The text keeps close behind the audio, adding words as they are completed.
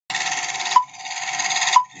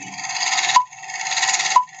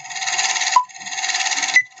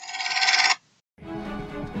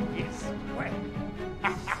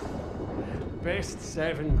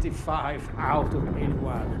75 out of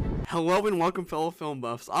 81. Hello and welcome, fellow film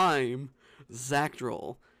buffs. I'm Zach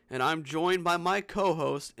Droll, and I'm joined by my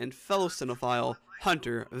co-host and fellow cinephile,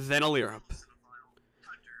 Hunter Venalirup.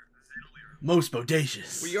 Most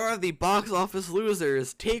bodacious. We are the box office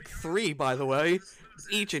losers, take 3, by the way.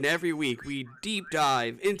 Each and every week, we deep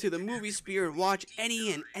dive into the movie sphere and watch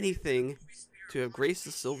any and anything to have graced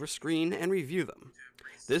the silver screen and review them.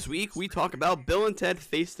 This week, we talk about Bill and Ted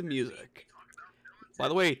Face the Music. By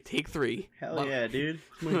the way, take 3. Hell yeah, dude.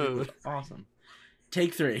 Movie was awesome.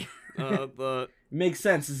 Take 3. The Makes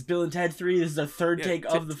sense. This is Bill and Ted 3. This is the third take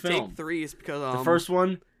of the film. Take 3 is because the first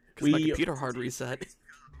one, my computer hard reset.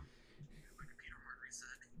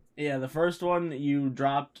 Yeah, the first one you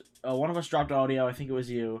dropped. One of us dropped audio. I think it was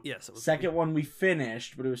you. Yes. It was Second one we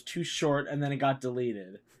finished, but it was too short, and then it got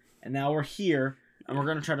deleted. And now we're here, and we're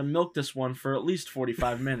gonna try to milk this one for at least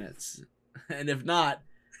 45 minutes. And if not,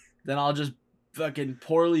 then I'll just fucking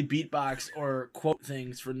poorly beatbox or quote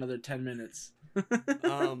things for another 10 minutes.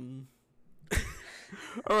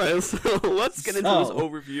 Alright, so let's get into this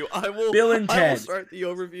overview. Bill and I will Ted. start the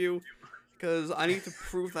overview because I need to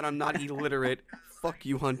prove that I'm not illiterate. Fuck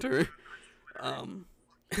you, Hunter.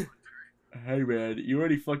 Hey man, you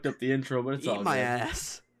already fucked up the intro, but it's all Eat my good.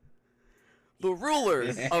 ass. The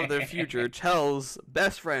rulers of the future tells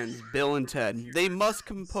best friends Bill and Ted they must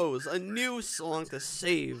compose a new song to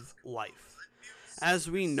save life as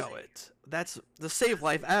we know it. That's the save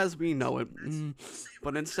life as we know it.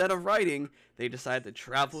 But instead of writing, they decide to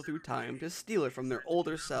travel through time to steal it from their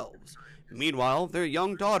older selves. Meanwhile, their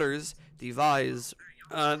young daughters devise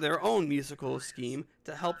their own musical scheme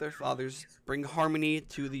to help their fathers bring harmony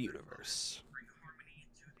to the universe.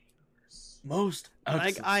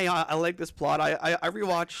 I like this plot. I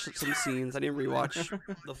rewatched some scenes. I didn't rewatch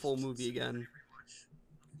the full movie again.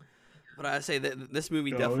 But I say that this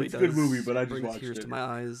movie definitely it's a does good movie, but I just bring watched tears it. to my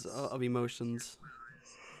eyes of emotions.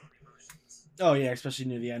 Oh yeah, especially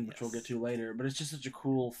near the end, which we'll get to later. But it's just such a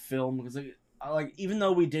cool film because even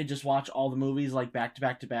though we did just watch all the movies like back to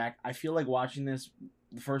back to back, I feel like watching the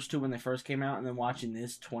first two when they first came out and then watching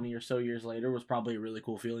this 20 or so years later was probably a really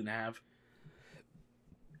cool feeling to have.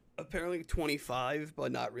 Apparently 25,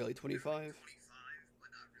 but not really 25.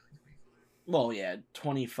 Well, yeah,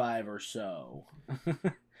 25 or so.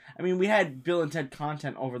 I mean, we had Bill and Ted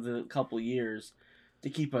content over the couple years to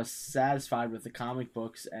keep us satisfied with the comic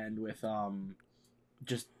books and with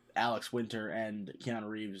just Alex Winter and Keanu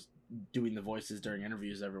Reeves doing the voices during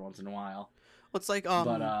interviews every once in a while. It's like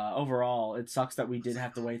But overall, it sucks that we did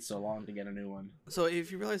have to wait so long to get a new one. So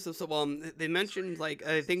if you realize this, they mentioned like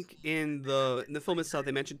I think in the film itself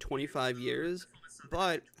they mentioned 25 years,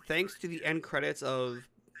 but thanks to the end credits of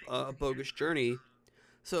A Bogus Journey,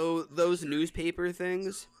 so those newspaper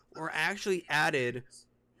things were actually added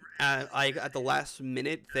at the last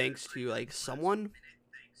minute thanks to like someone,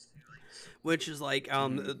 which is like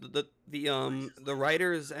the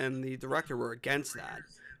writers and the director were against that.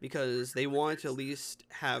 Because they wanted to at least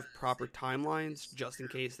have proper timelines just in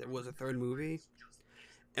case there was a third movie.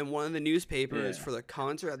 And one of the newspapers for the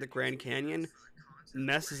concert at the Grand Canyon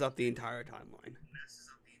messes up the entire timeline.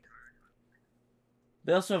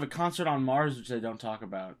 They also have a concert on Mars, which they don't talk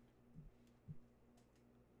about.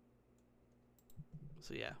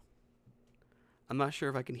 So yeah. I'm not sure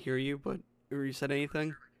if I can hear you, but you said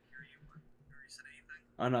anything?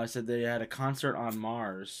 Oh no, I said they had a concert on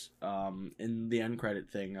Mars in the end credit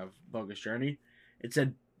thing of Bogus Journey. It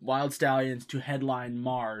said Wild Stallions to headline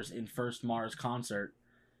Mars in first Mars concert.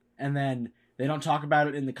 And then they don't talk about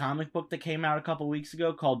it in the comic book that came out a couple weeks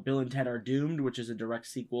ago called Bill and Ted Are Doomed, which is a direct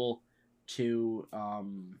sequel to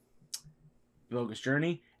Bogus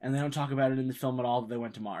Journey. And they don't talk about it in the film at all that they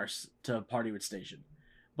went to Mars to party with Station.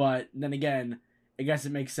 But then again, I guess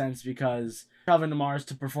it makes sense because traveling to Mars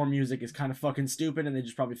to perform music is kind of fucking stupid, and they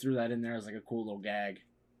just probably threw that in there as like a cool little gag.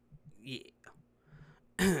 Yeah,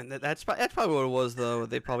 that's probably what it was though.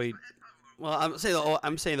 They probably, well,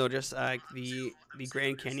 I'm saying though, just the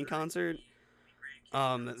Grand Canyon concert,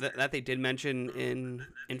 that they did mention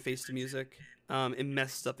in Face the Music, it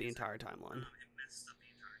messed up the entire timeline.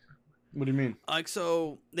 What do you mean? Like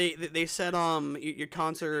so, they said your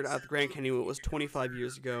concert at the Grand Canyon was 25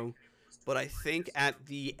 years ago. But I think at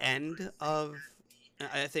the end of,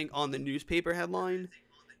 I think on the newspaper headline,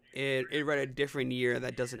 it read a different year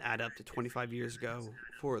that doesn't add up to 25 years ago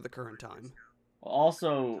for the current time.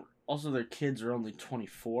 Also their kids are only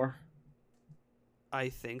 24. I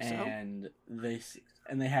think so. And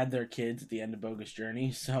they had their kids at the end of Bogus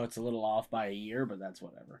Journey, so it's a little off by a year, but that's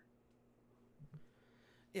whatever.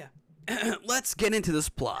 Yeah. Let's get into this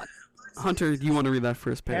plot. Hunter, do you want to read that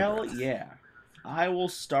first paragraph? Hell yeah. I will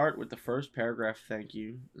start with the first paragraph. Thank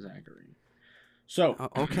you, Zachary. So,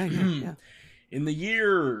 Okay, yeah. In the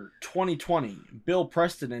year 2020, Bill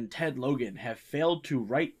Preston and Ted Logan have failed to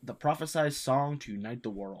write the prophesized song to unite the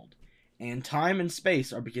world, and time and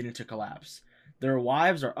space are beginning to collapse. Their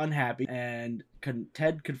wives are unhappy, and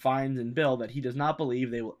Ted confides in Bill that he does not believe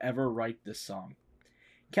they will ever write this song.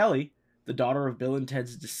 Kelly, the daughter of Bill and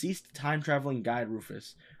Ted's deceased time-traveling guide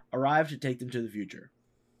Rufus, arrive to take them to the future.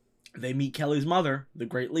 They meet Kelly's mother, the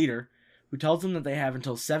Great Leader, who tells them that they have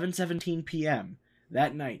until 7:17 p.m.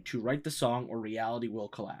 that night to write the song or reality will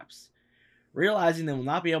collapse. Realizing they will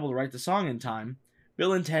not be able to write the song in time,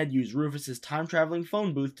 Bill and Ted use Rufus's time-traveling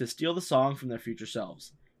phone booth to steal the song from their future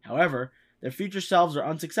selves. However, their future selves are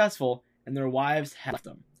unsuccessful, and their wives have left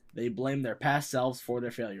them. They blame their past selves for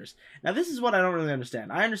their failures. Now, this is what I don't really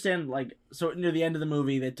understand. I understand, like, so near the end of the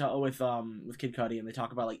movie, they talk with Kid Cudi, and they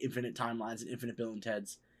talk about like infinite timelines and infinite Bill and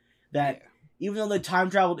Teds. That even though they time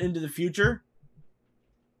traveled into the future,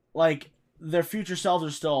 like, their future selves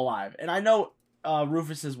are still alive. And I know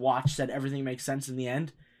Rufus's watch said everything makes sense in the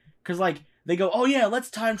end, because like they go, oh yeah, let's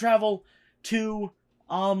time travel to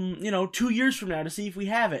 2 years from now to see if we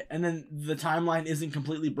have it, and then the timeline isn't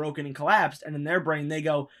completely broken and collapsed, and in their brain they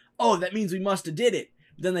go, oh, that means we must have did it.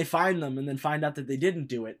 But then they find them and then find out that they didn't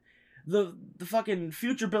do it. The fucking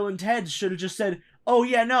future Bill and Ted should have just said, oh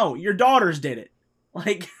yeah, no, your daughters did it.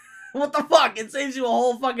 Like, what the fuck? It saves you a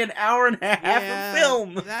whole fucking hour and a half of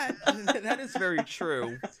film. That is very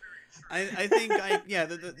true. I think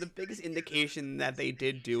the biggest indication that they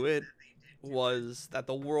did do it was that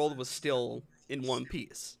the world was still in one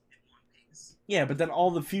piece. Yeah, but then all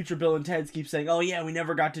the future Bill and Teds keep saying, oh yeah, we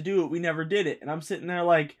never got to do it, we never did it. And I'm sitting there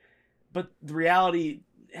like, but the reality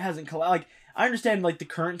hasn't collapsed. Like, I understand like the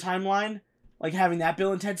current timeline, like having that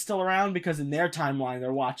Bill and Ted still around, because in their timeline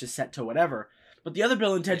their watch is set to whatever. But the other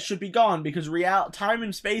Bill and Ted should be gone, because time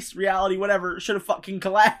and space, reality, whatever, should have fucking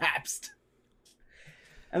collapsed.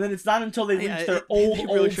 And then it's not until they reach their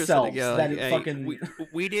old selves that it fucking...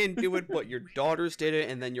 We didn't do it, but your daughters did it,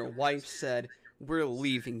 and then your wife said, we're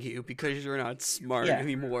leaving you because you're not smart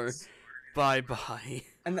anymore. Bye-bye.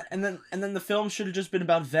 And then the film should have just been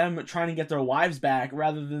about them trying to get their wives back,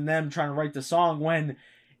 rather than them trying to write the song, when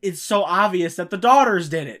it's so obvious that the daughters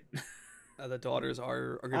did it. The daughters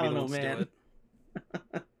are going to be the ones to do it.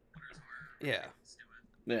 Yeah.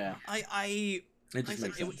 Yeah.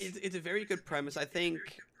 It's a very good premise. I think,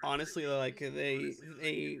 honestly, like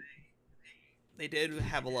they did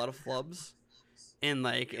have a lot of flubs in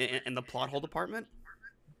the plot hole department.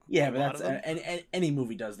 Yeah, but that's any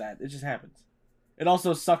movie does that. It just happens. It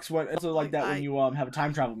also sucks when it's also like that when you have a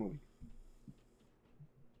time travel movie.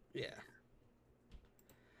 Yeah.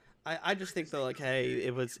 I just think though, like, hey,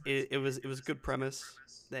 it was a good premise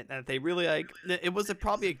that they really like. It was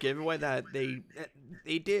probably a giveaway that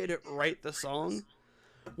they did write the song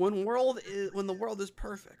when the world is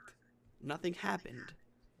perfect. Nothing happened.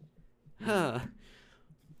 Huh.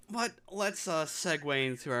 But let's segue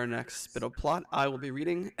into our next bit of plot. I will be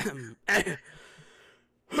reading.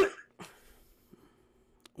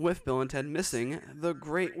 With Bill and Ted missing, the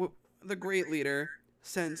great leader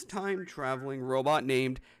sends time-traveling robot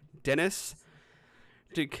named Dennis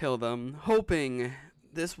to kill them, hoping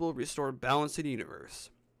this will restore balance to the universe.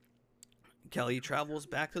 Kelly travels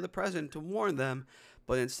back to the present to warn them,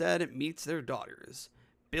 but instead meets their daughters,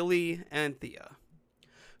 Billy and Thea,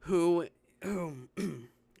 who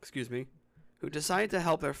decide to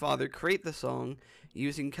help their father create the song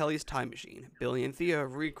using Kelly's time machine. Billy and Thea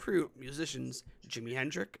recruit musicians Jimi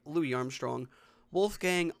Hendrix, Louis Armstrong,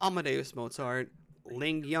 Wolfgang Amadeus Mozart,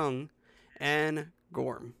 Ling Young, and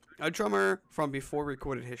Gorm, a drummer from before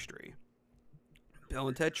recorded history. Bill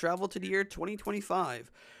and Ted travel to the year 2025,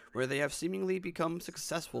 where they have seemingly become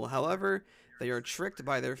successful. However, they are tricked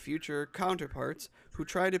by their future counterparts, who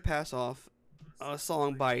try to pass off a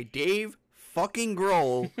song by Dave fucking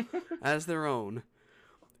Grohl as their own.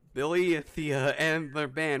 Billy, Thea, and their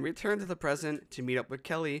band return to the present to meet up with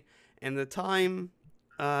Kelly and the time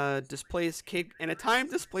displaced Kid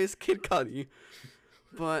Cudi.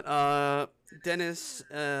 But Dennis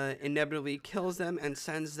inevitably kills them and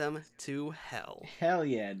sends them to hell. Hell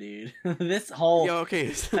yeah, dude. This whole... Yeah,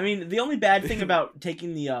 okay. I mean, the only bad thing about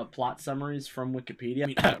taking the plot summaries from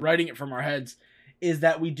Wikipedia, writing it from our heads, is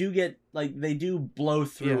that we do get, like, they do blow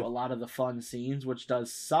through a lot of the fun scenes, which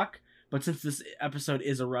does suck. But since this episode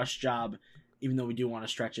is a rush job, even though we do want to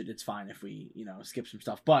stretch it, it's fine if we, skip some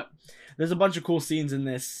stuff. But there's a bunch of cool scenes in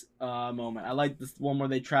this moment. I like this one where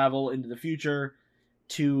they travel into the future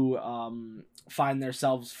to find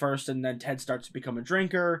themselves first, and then Ted starts to become a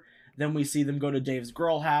drinker. Then we see them go to Dave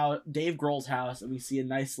Grohl's house, and we see a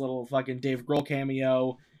nice little fucking Dave Grohl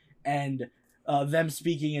cameo, and them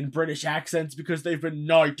speaking in British accents because they've been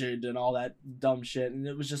knighted and all that dumb shit. And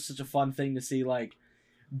it was just such a fun thing to see, like,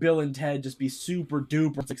 Bill and Ted just be super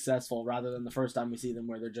duper successful rather than the first time we see them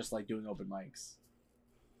where they're just like doing open mics.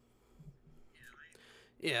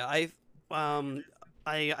 Yeah, I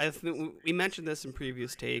think we mentioned this in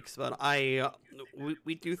previous takes, but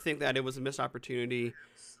we do think that it was a missed opportunity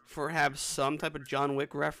for have some type of John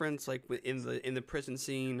Wick reference, like in the prison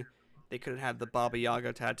scene. They could have had the Baba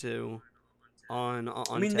Yaga tattoo on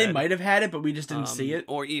I mean, Ted. they might have had it, but we just didn't see it.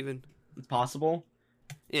 Or even It's possible.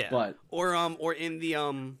 yeah, But or in the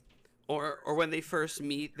or when they first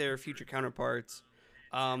meet their future counterparts,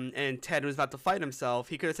 and Ted was about to fight himself,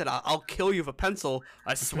 he could have said, "I'll kill you with a pencil,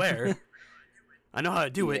 I swear." I know how to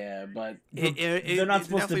do it. yeah, but It they're not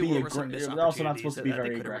supposed to be. definitely were some missed They're also not opportunities supposed to be that they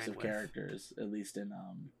very could have ran aggressive with. characters, at least in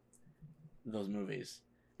those movies.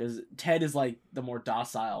 Because Ted is like the more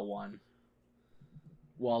docile one,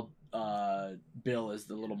 while Bill is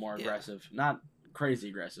the little more Yeah. aggressive. Not crazy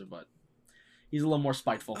aggressive, but he's a little more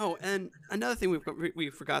spiteful. Oh, and another thing we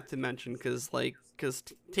forgot to mention, because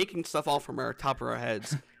taking stuff all from our top of our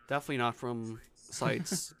heads, definitely not from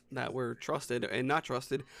sites that were trusted and not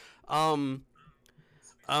trusted.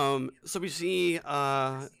 So we see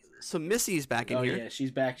some Missy's back in Oh here. yeah,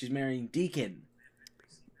 she's back. She's marrying Deacon.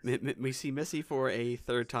 We see Missy for a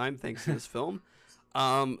third time thanks to this film.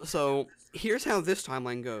 So here's how this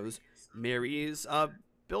timeline goes. Mary's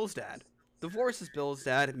Bill's dad. Divorces Bill's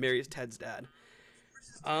dad. Marries Ted's dad.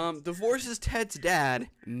 Divorces Ted's dad.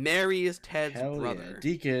 Marries Ted's Hell brother. yeah.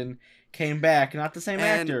 Deacon came back. Not the same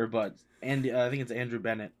And- actor, but Andy. I think it's Andrew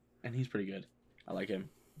Bennett, and he's pretty good. I like him.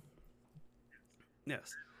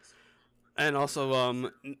 Yes. And also,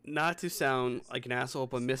 not to sound like an asshole,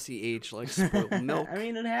 but Missy aged like spoiled milk. I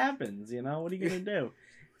mean, it happens. You know, what are you gonna do?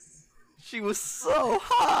 She was so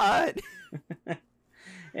hot.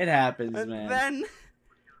 It happens, And man. then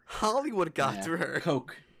Hollywood got Yeah. to her.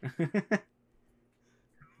 Coke.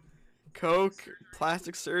 Coke,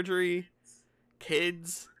 plastic surgery,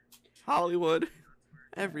 kids, Hollywood,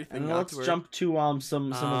 everything And got let's to her. jump to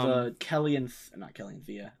some of the not Kelly and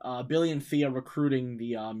Thea, Billy and Thea recruiting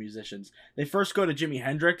the musicians. They first go to Jimi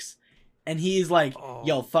Hendrix, and he's like, Oh.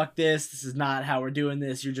 "Yo, fuck this. This is not how we're doing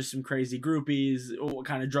this. You're just some crazy groupies. What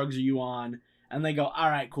kind of drugs are you on?" And they go, "All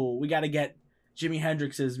right, cool. We got to get Jimi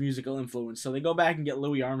Hendrix's musical influence." So they go back and get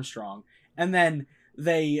Louis Armstrong, and then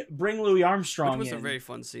they bring Louis Armstrong Which was in. a very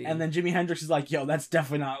fun scene. And then Jimi Hendrix is like, "Yo, that's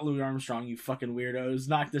definitely not Louis Armstrong, you fucking weirdos.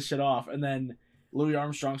 Knock this shit off." And then Louis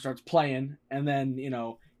Armstrong starts playing, and then, you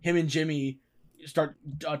know, him and Jimmy start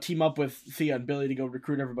team up with Thea and Billy to go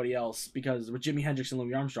recruit everybody else, because with Jimi Hendrix and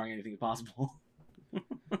Louis Armstrong, anything is possible.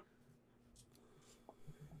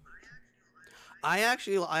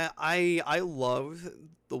 I love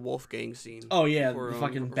the Wolfgang scene. Oh yeah, for, the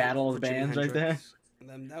fucking for- battle of for the Jimi bands right there. Hendrix. And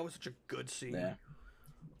then that was such a good scene. Yeah.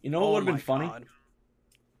 You know what would have been my funny? God.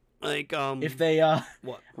 Like If they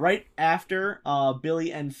what? right after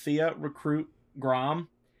Billy and Thea recruit Grom,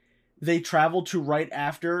 they travel to right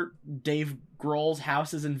after Dave Grohl's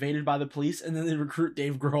house is invaded by the police, and then they recruit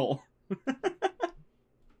Dave Grohl.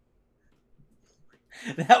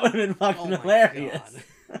 That would have been fucking Oh my hilarious.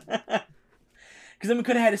 God. Because then we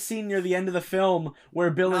could have had a scene near the end of the film where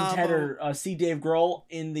Bill and Nah, Ted but- are, see Dave Grohl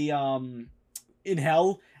in the in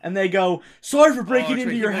hell, and they go, "Sorry for breaking true,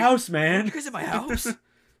 into he'd your be like, house, You man." guys at my house?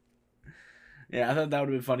 Yeah, I thought that would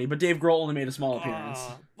have been funny, but Dave Grohl only made a small appearance.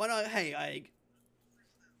 But hey, like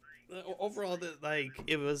overall,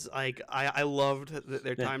 it was like I loved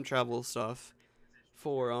their Yeah. time travel stuff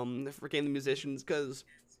for getting the musicians, because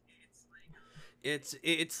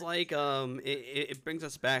it's like it brings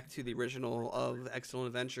us back to the original of Excellent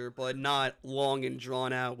Adventure, but not long and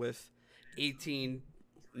drawn out with 18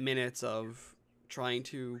 minutes of trying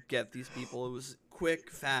to get these people. It was quick,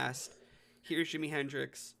 fast. Here's Jimi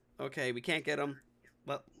Hendrix. Okay, we can't get him.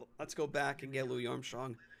 Let's go back and get Louis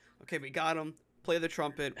Armstrong. Okay, we got him. Play the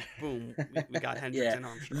trumpet. Boom. We got Hendrix Yeah, and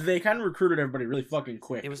Armstrong. they kind of recruited everybody really fucking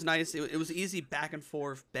quick. It was nice. It was easy back and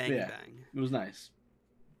forth, bang, Yeah. bang. It was nice.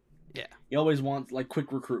 Yeah. You always want like quick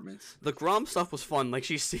recruitments. The Grom stuff was fun. Like,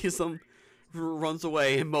 she sees them, runs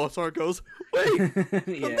away, and Mozart goes, "Wait, come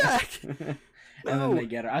Yeah. back!" And No. then they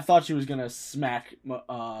get her. I thought she was gonna smack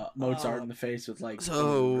Mozart in the face with like.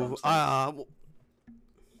 So, drumsticks. I'm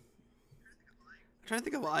trying to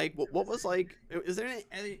think of like what was like. Is there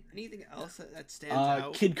anything else that stands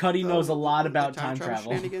out? Kid Cudi knows a lot The about time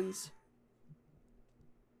travel. shenanigans.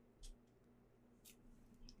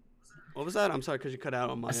 What was that? I'm sorry, because you cut out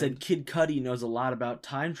on my I said end. Kid Cudi knows a lot about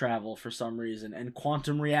time travel for some reason and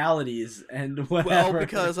quantum realities and Well, whatever.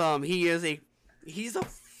 because he's a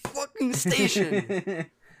fucking station.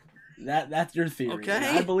 That's your theory. Okay. And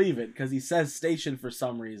I believe it because he says station for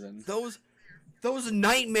some reason. Those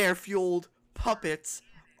nightmare fueled puppets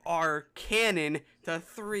are canon to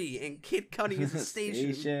 3, and Kid Cudi is a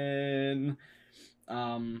station. Station.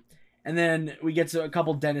 And then we get to a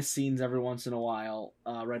couple Dennis scenes every once in a while,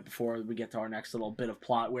 right before we get to our next little bit of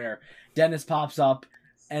plot where Dennis pops up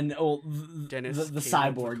and Dennis the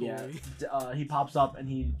Caleb cyborg, McCoy. he pops up and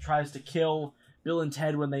he tries to kill Bill and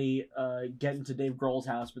Ted when they get into Dave Grohl's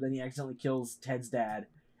house, but then he accidentally kills Ted's dad,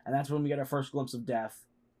 and that's when we get our first glimpse of death.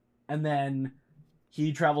 And then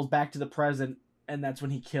he travels back to the present, and that's when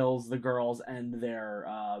he kills the girls and their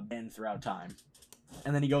band throughout time.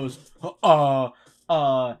 And then he goes,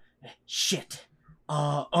 shit.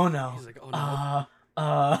 Oh no. He's like, oh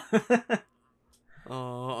no.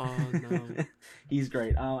 Oh no. He's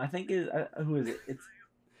great. I think who is it?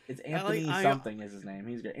 It's Anthony something is his name.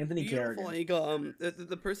 He's great. Anthony Carrigan. Like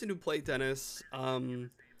the person who played Dennis, I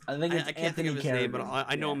think it's I can't Anthony think of his Carrigan. name, but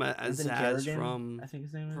I know him as Anthony Zaz Carrigan, from I think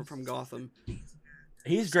his name is from Gotham.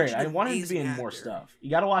 He's Such great. an I want him to be in amazing more actor. stuff. You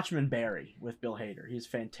got to watch him in Barry with Bill Hader. He's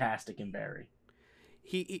fantastic in Barry.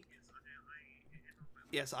 He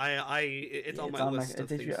yes, it's on my list of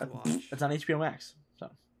things to watch. It's on HBO Max, so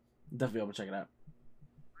definitely be able to check it out.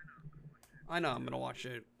 I know I'm gonna watch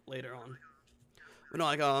it later on. But no,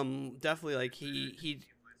 like definitely like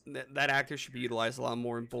that actor should be utilized a lot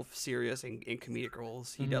more in both serious and comedic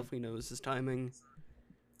roles. He Mhm. definitely knows his timing.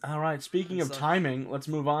 All right. Speaking of So- timing, let's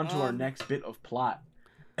move on to our next bit of plot.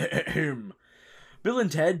 Bill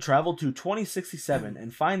and Ted travel to 2067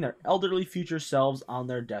 and find their elderly future selves on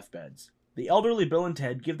their deathbeds. The elderly Bill and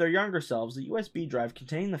Ted give their younger selves a USB drive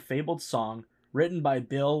containing the fabled song written by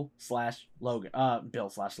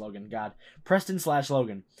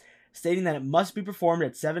Preston/Logan, stating that it must be performed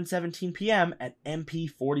at 7:17 p.m. at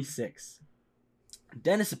MP46.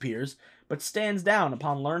 Dennis appears, but stands down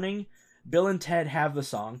upon learning Bill and Ted have the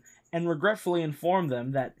song and regretfully inform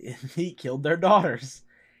them that he killed their daughters.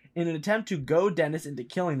 In an attempt to goad Dennis into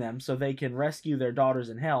killing them so they can rescue their daughters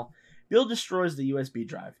in hell, Bill destroys the USB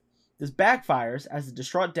drive. This backfires as the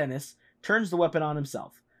distraught Dennis turns the weapon on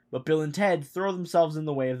himself, but Bill and Ted throw themselves in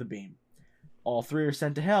the way of the beam. All three are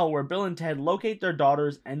sent to hell, where Bill and Ted locate their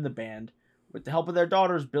daughters and the band. With the help of their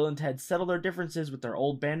daughters, Bill and Ted settle their differences with their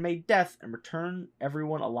old bandmate Death and return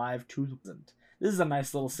everyone alive to the present. This is a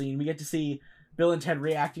nice little scene. We get to see Bill and Ted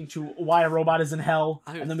reacting to why a robot is in hell,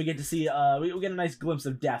 and then we get to see we get a nice glimpse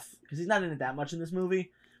of Death because he's not in it that much in this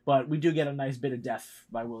movie, but we do get a nice bit of Death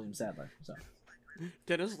by William Sadler. So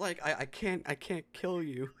Dennis is like, I can't kill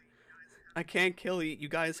you. I can't kill you. You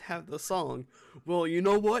guys have the song. Well, you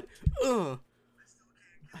know what?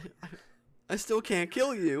 I still can't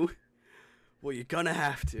kill you. Well, you're gonna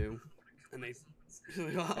have to. And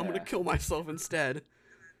I'm gonna kill myself instead.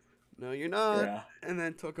 No, you're not. Yeah. And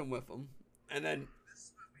then took him with him. And then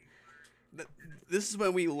this is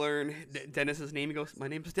when we learn Dennis's name. He goes, "My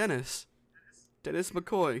name's Dennis. Dennis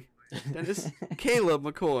McCoy. Dennis Caleb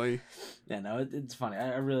McCoy." Yeah, no, it's funny.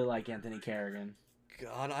 I really like Anthony Carrigan.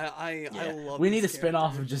 God, I love. We need a this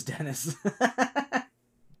spin-off character. of just Dennis.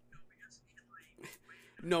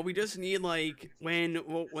 No, we just need like when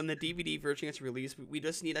the DVD version gets released, we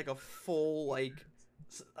just need like a full like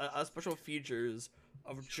a special features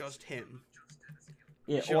of just him.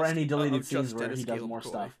 Yeah, Just- or any deleted of scenes just where Dennis he does Caleb more McCoy.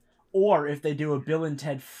 stuff. Or if they do a Bill and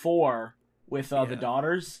Ted 4 with the Yeah.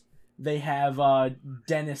 daughters, they have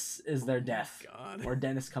Dennis is their death. God. Or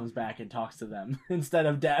Dennis comes back and talks to them instead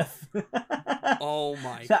of Death. Oh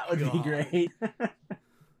my. That would God. be great.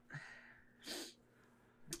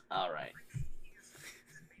 All right.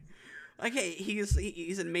 Okay, he's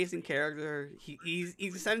an amazing character. He's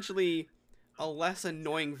essentially a less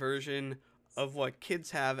annoying version of what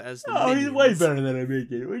kids have as the minions. better than I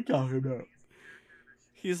make it. What are you talking about?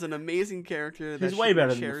 He's an amazing character. That He's way should be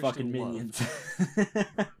better than the cherished fucking and loved. minions.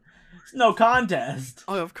 It's no contest.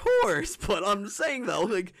 Oh, of course, but I'm saying though,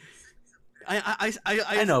 like, I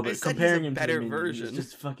know, but said comparing he's a him better to the minions version. is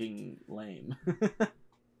just fucking lame.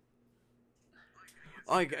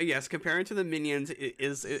 Yes, comparing to the minions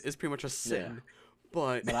is pretty much a sin.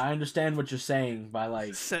 But But I understand what you're saying by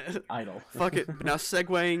like idle. fuck it. Now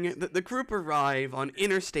segueing, the group arrive on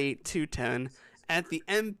Interstate 210 at the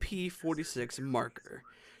MP46 marker.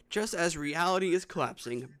 Just as reality is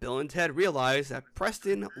collapsing, Bill and Ted realize that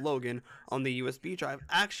Preston Logan on the USB drive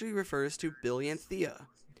actually refers to Billy and Thea,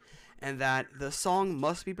 and that the song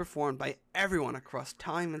must be performed by everyone across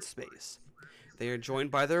time and space. They are joined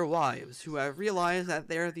by their wives, who have realized that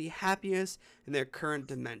they are the happiest in their current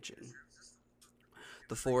dimension.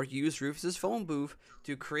 The four use Rufus's phone booth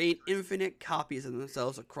to create infinite copies of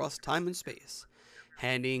themselves across time and space,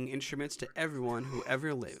 handing instruments to everyone who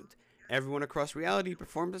ever lived. Everyone across reality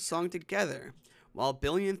performs a song together, while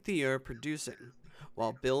Billy and Thea are producing.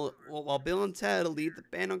 While Bill and Ted lead the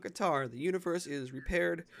band on guitar, the universe is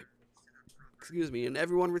repaired, and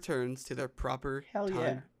everyone returns to their proper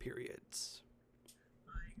time periods.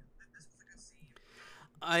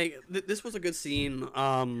 This was a good scene.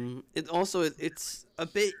 It's also a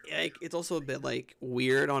bit like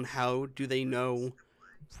weird on how do they know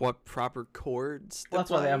what proper chords. Well,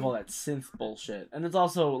 that's why they have all that synth bullshit, and it's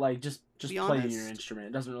also like just play honest. your instrument.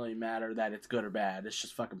 It doesn't really matter that it's good or bad. It's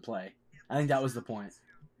just fucking play. I think that was the point.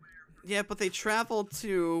 Yeah, but they traveled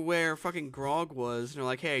to where fucking Grog was, and they're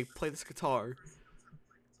like, "Hey, play this guitar."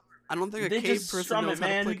 I don't think a They cave just person strum knows it, how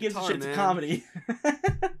to man. play Who gives guitar, a shit? man. It's a comedy.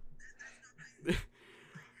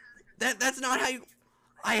 That's not how you.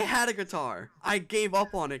 I had a guitar. I gave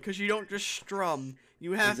up on it because you don't just strum.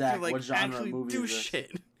 You have Zach, to like what genre of actually movie do is this?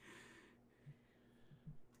 shit.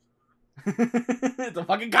 It's a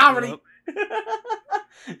fucking comedy.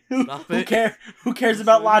 Stop it. Who cares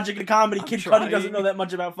about logic in comedy? I'm Kid Cudi trying. doesn't know that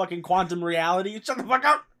much about fucking quantum reality. Shut the fuck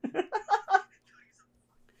up.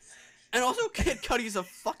 And also, Kid Cudi's a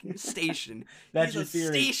fucking station. That's He's your a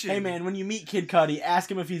theory. station. Hey man, when you meet Kid Cudi,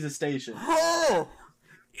 ask him if he's a station. Oh,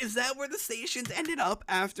 is that where the stations ended up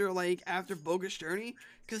after Bogus Journey?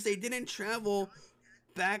 Because they didn't travel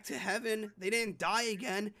back to heaven. They didn't die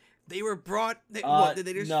again. They were brought. Did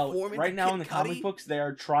they just no, form into right now Kid in the Cudi? comic books, they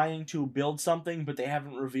are trying to build something, but they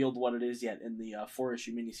haven't revealed what it is yet in the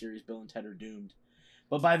 4-issue miniseries Bill and Ted Are Doomed.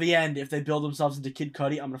 But by the end, if they build themselves into Kid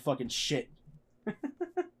Cudi, I'm gonna fucking shit.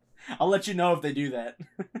 I'll let you know if they do that.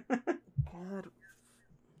 God.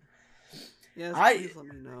 Yes, I- please let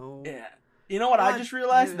me know. Yeah. You know what I God, just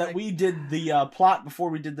realized? dude, That like- we did the plot before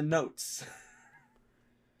we did the notes.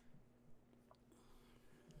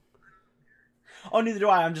 Oh, neither do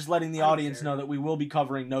I. I'm just letting the I don't audience care. know that we will be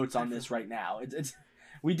covering notes on this right now. It's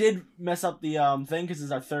we did mess up the thing because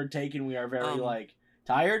it's our third take and we are very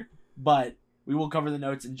tired, but we will cover the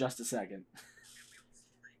notes in just a second.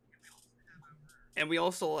 And we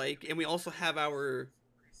also have our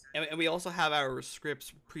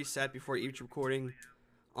scripts preset before each recording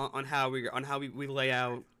on how we lay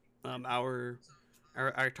out our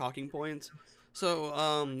talking points.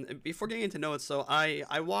 So before getting into notes, so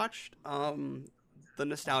I watched the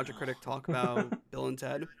Nostalgia Critic talk about Bill and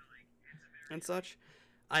Ted and such.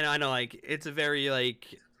 I know like it's a very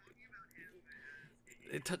like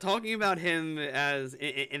talking about him as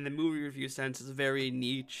in the movie review sense is very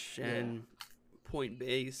niche and point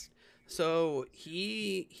based. So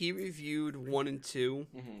he reviewed 1 and 2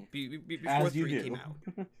 before As you 3 do. came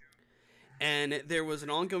out, and there was an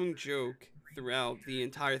ongoing joke throughout the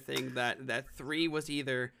entire thing that 3 was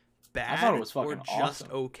either bad thought it was or fucking just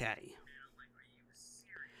awesome. okay.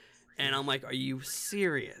 And I'm like, are you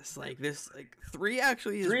serious? Like this, like 3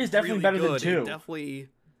 actually is 3 is definitely really better than good. 2. It definitely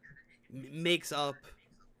makes up.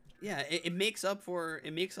 Yeah, it makes up for.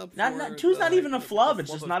 Not two's not even a the flub. It's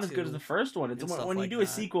flub just of not as good 2. as the first one. It's and when stuff you like do a that.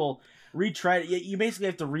 sequel, retread. You basically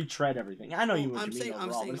have to retread everything. I know Well, you what I'm you mean saying- I'm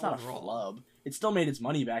overall, but saying it's not overall. a flub. It still made its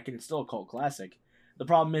money back, and it's still a cult classic. The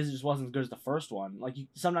problem is, it just wasn't as good as the first one. Like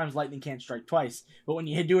sometimes lightning can't strike twice, but when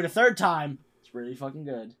you do it a third time, it's really fucking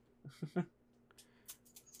good.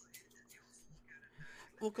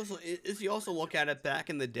 Well, because if you also look at it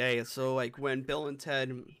back in the day, so like when Bill and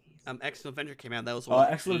Ted, Excellent Adventure came out, that was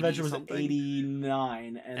what, Excellent Adventure was 80-something?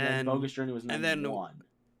 89, and then And- Bogus Journey was and 91. then-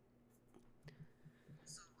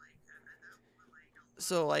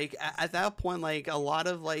 So like at that point, like a lot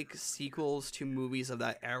of like sequels to movies of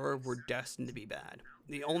that era were destined to be bad.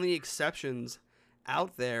 The only exceptions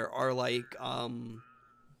out there are like John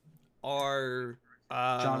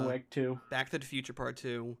Wick 2. Back to the Future Part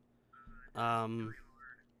 2, Die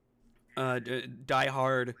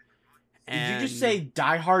Hard. Did you just and say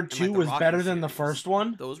Die Hard and, 2 like, the was Rocky better than the series. first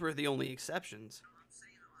one? Those were the only exceptions.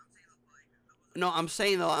 No, I'm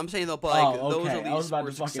saying though, but like Oh, those okay. at I was least about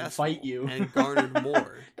were to fucking successful fight you. and garnered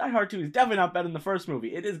more. Die Hard 2 is definitely not better than the first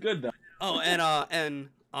movie. It is good though. Oh, and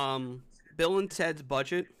Bill and Ted's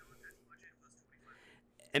budget.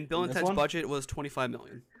 And Bill and This Ted's one? budget was $25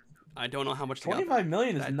 million. I don't know how much. they got 25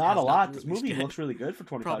 million is that not has a lot. nothing This to movie do- looks really good for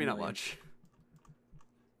 25 Probably million. not much.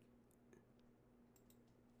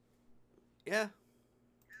 Yeah.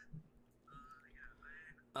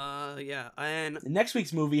 Yeah, and Next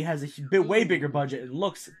week's movie has a way bigger budget and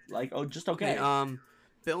looks like just okay.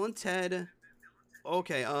 Bill and Ted.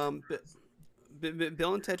 Okay,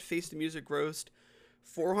 Bill and Ted Face the Music grossed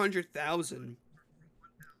 400,000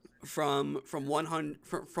 from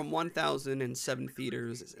 1,007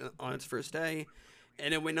 theaters on its first day,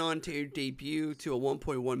 and it went on to debut to a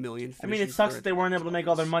 1.1 million. I mean, it sucks that they weren't able to make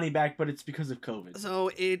all their money back, but it's because of COVID.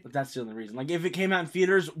 So but that's the only reason. Like, if it came out in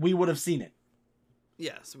theaters, we would have seen it.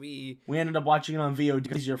 Yes, we ended up watching it on VOD.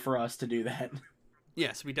 It's easier for us to do that.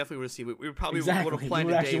 Yes, we definitely would have seen it. We probably Exactly. would have planned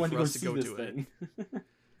we a day went for us to go this to thing. it.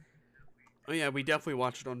 Oh yeah, we definitely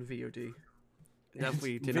watched it on VOD.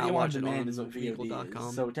 Definitely did Video not watch on it on demand is what VOD Vehicle.com.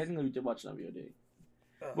 is. So technically, we did watch it on VOD.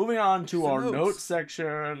 Moving on to our notes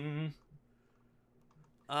section.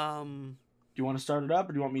 Do you want to start it up,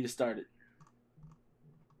 or do you want me to start it?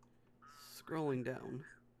 Scrolling down.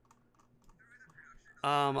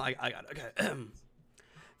 I got it. Okay.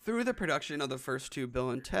 Through the production of the first two Bill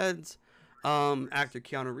and Ted's, actor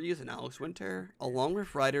Keanu Reeves and Alex Winter, along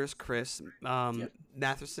with writers Chris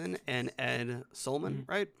Matheson and Ed Solomon,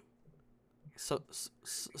 right?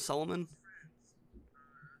 Solomon?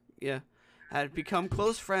 Yeah. Had become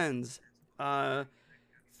close friends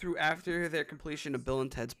through after their completion of Bill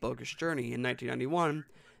and Ted's Bogus Journey in 1991.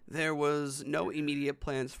 There was no immediate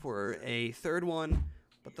plans for a third one,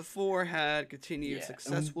 but the four had continued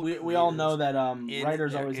successful we all know that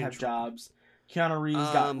writers always have intro. Jobs. Keanu Reeves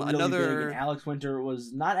got really big, and Alex Winter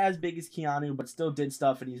was not as big as Keanu, but still did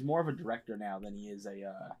stuff, and he's more of a director now than he is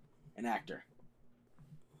an actor.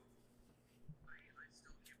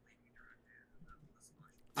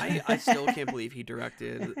 I still can't believe he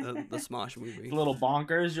directed the Smosh movie. It's a little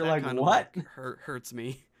bonkers. You're That like, kind of, what? Hurts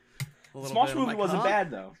me. Smosh movie wasn't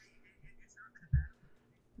bad though.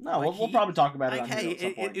 No, we'll probably talk about it on here at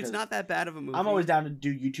some point, it's not that bad of a movie. I'm always down to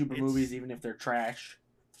do YouTuber movies, even if they're trash.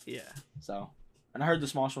 Yeah. So, and I heard the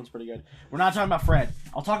Smosh one's pretty good. We're not talking about Fred.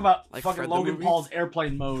 I'll talk about fucking Fred Logan Paul's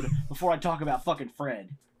airplane mode before I talk about fucking Fred.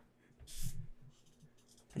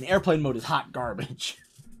 And airplane mode is hot garbage.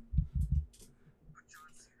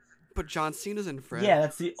 But John Cena's in Fred. Yeah,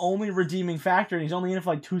 that's the only redeeming factor, and he's only in it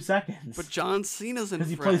for like 2 seconds. But John Cena's in Fred. Because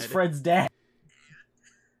he plays Fred's dad.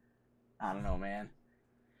 I don't know, man.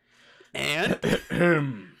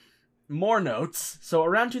 And? More notes. So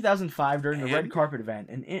around 2005, during the red carpet event,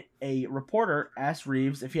 a reporter asked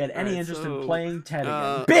Reeves if he had any interest in playing Ted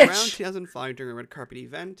again. Bitch! Around 2005, during a red carpet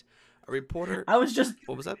event, a reporter... I was just...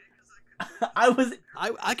 What was that?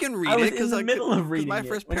 I can read it because middle of reading my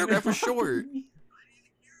first paragraph was short.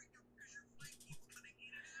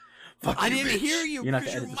 I didn't hear you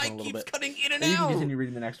because your mic keeps cutting in and out. You can continue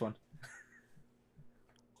reading the next one.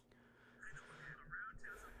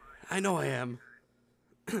 I know I am.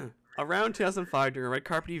 Around 2005, during a red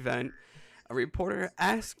carpet event, a reporter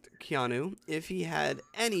asked Keanu if he had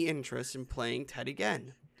any interest in playing Ted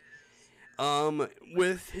again.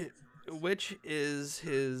 With his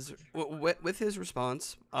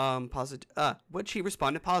response, which he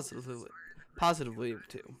responded positively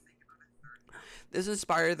to. This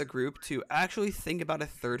inspired the group to actually think about a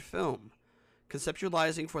third film.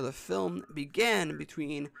 Conceptualizing for the film began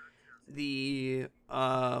between the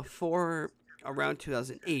four around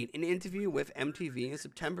 2008. In an interview with MTV in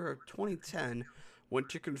September of 2010,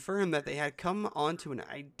 Winter confirmed that they had come onto an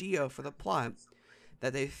idea for the plot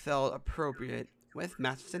that they felt appropriate, with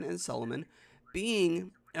Matheson and Solomon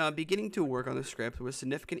beginning to work on the script with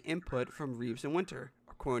significant input from Reeves and Winter.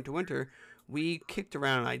 According to Winter, we kicked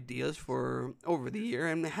around ideas for over the year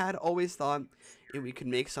and had always thought if we could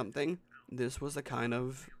make something, this was the kind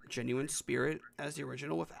of genuine spirit as the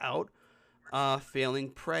original without failing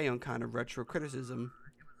prey on kind of retro criticism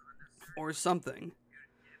or something.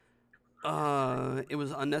 It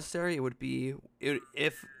was unnecessary.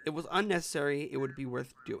 If it was unnecessary, it would be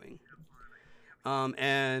worth doing.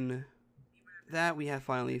 And that we have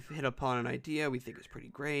finally hit upon an idea we think is pretty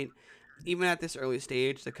great. Even at this early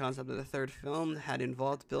stage, the concept of the third film had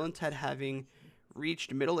involved Bill and Ted having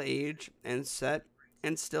reached middle age and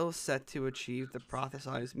still set to achieve the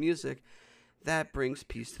prophesized music that brings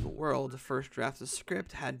peace to the world. The first draft of the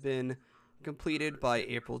script had been completed by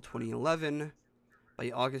April 2011.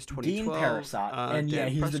 By August 2012, Dean Parasot, and Dan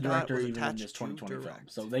he's Prescott the director was even in attached this to 2020 film.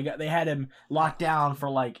 direct. So they had him locked down for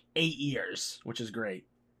like 8 years, which is great.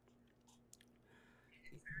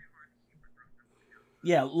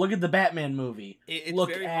 Yeah, look at the Batman movie. It's look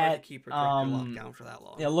very at hard to keep a director locked down for that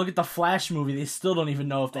long. Yeah, look at the Flash movie. They still don't even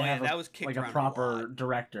know if they have that was kicked like a around proper a lot.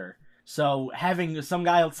 director. So having some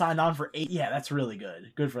guy signed on for 8, yeah, that's really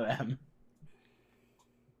good. Good for them.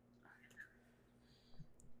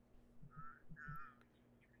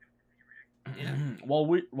 Yeah.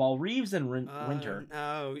 While Reeves and Winter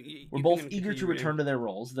were both eager to return to their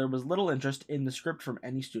roles, there was little interest in the script from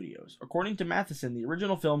any studios. According to Matheson, the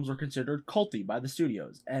original films were considered culty by the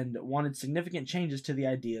studios and wanted significant changes to the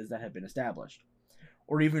ideas that had been established,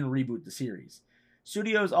 or even reboot the series.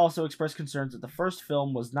 Studios also expressed concerns that the first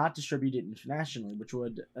film was not distributed internationally, which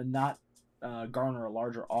would not garner a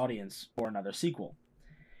larger audience for another sequel.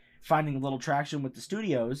 Finding little traction with the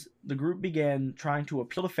studios, the group began trying to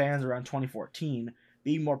appeal to fans around 2014,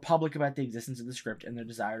 being more public about the existence of the script and their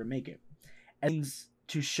desire to make it, and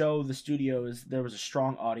to show the studios there was a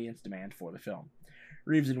strong audience demand for the film.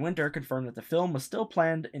 Reeves and Winter confirmed that the film was still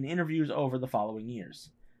planned in interviews over the following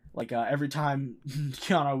years. Like, every time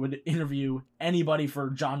Keanu would interview anybody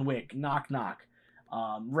for John Wick, Knock Knock,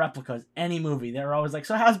 Replicas, any movie, they were always like,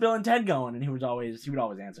 "So how's Bill and Ted going?" And he would always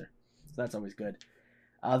answer. So that's always good.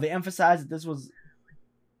 They emphasized that this was...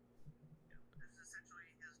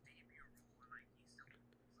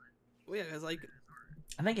 Well, yeah, it's like...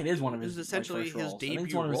 I think it is one of his... This is essentially like, his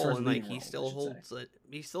debut role, and like he still holds it.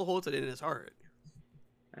 He still holds it in his heart.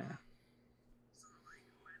 Yeah.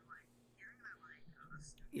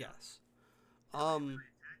 Yes.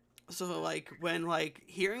 So like when like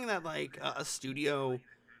hearing that like a studio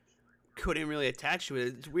couldn't really attach to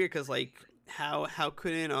it, it's weird because like how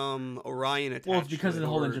couldn't Orion attach? Well, it's because to of it, the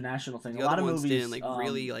whole or international thing. the A lot other of ones movies didn't, like,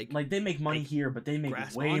 really like they make money like, here, but they make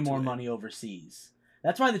grasp way onto more it. money overseas.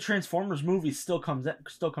 That's why the Transformers movies still come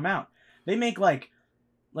out. They make like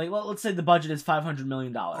let's say the budget is $500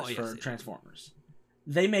 million for Transformers.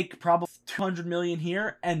 They make probably $200 million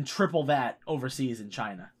here and triple that overseas in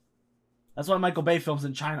China. That's why Michael Bay films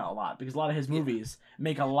in China a lot, because a lot of his movies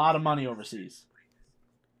make a lot of money overseas.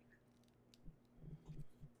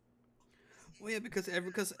 Well, yeah, because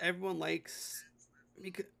everyone likes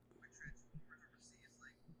because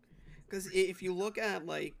if you look at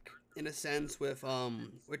like in a sense with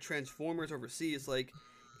Transformers overseas, like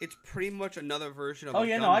it's pretty much another version of I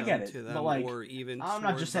get it, to them, but like or even I'm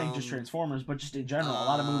not just saying just Transformers, but just in general, a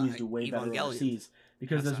lot of movies do way better overseas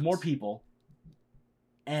because there's more people,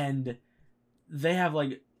 and they have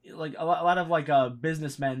like a lot of like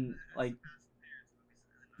businessmen like.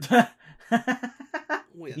 Well,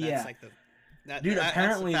 yeah, that's like dude,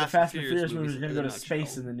 apparently the Fast and Furious movies are gonna go to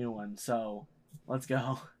space in the new one, so let's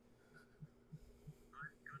go.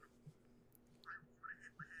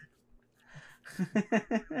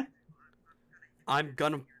 I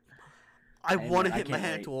want to hit my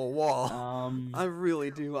head to a wall. I really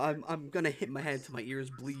do. I'm gonna hit my head till my ears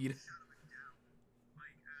bleed.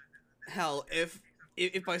 Hell, if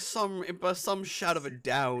by some shadow of a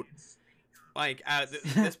doubt, like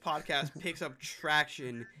this podcast picks up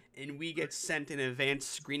traction and we get sent an advanced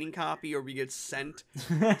screening copy, or we get sent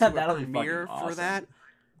to a premiere for that,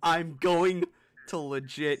 I'm going to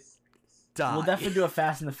legit die. We'll definitely do a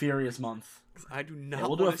Fast and the Furious month. I do not.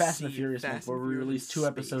 We'll do a Fast and the Furious month where we release 2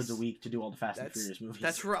 episodes a week to do all the Fast and the Furious movies.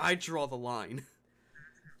 That's where I draw the line.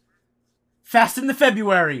 Fast in the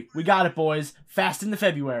February. We got it, boys. Fast in the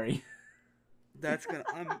February. That's gonna.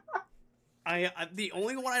 I the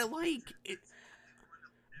only one I like.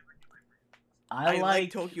 I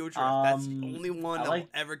like Tokyo Drift. That's the only one that will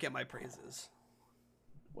ever get my praises.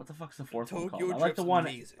 What the fuck's the fourth one called? I like the one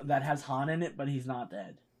that has Han in it, but he's not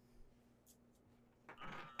dead.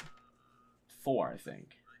 4, I think.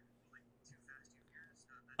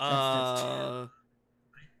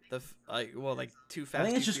 Like Too Fast. I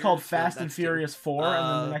think it's just called Fast and Furious 4, and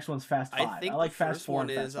then the next one's Fast 5. I like Fast 4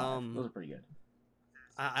 and Fast 5. Those are pretty good.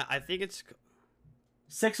 I think it's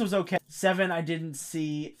 6 was okay. 7 I didn't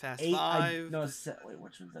see. Fast 8 5. Wait,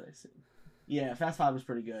 which one did I see? Yeah, Fast 5 was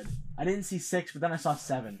pretty good. I didn't see 6, but then I saw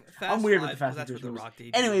 7. I'm weird with the Fast and Furious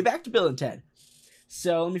movies. Anyway, back to Bill and Ted.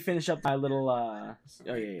 So let me finish up my little. Oh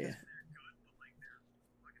yeah.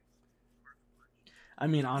 I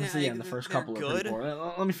mean, honestly, the first couple are pretty poor.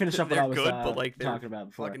 Let me finish up what I was talking about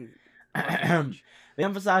before. They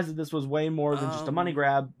emphasized that this was way more than just a money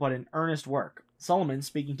grab, but an earnest work. Solomon,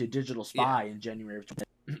 speaking to Digital Spy in January of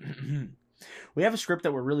 2010, we have a script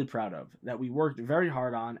that we're really proud of, that we worked very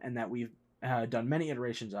hard on, and that we've done many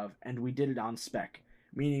iterations of, and we did it on spec,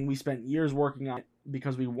 meaning we spent years working on it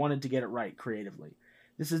because we wanted to get it right creatively.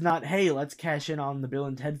 This is not, hey, let's cash in on the Bill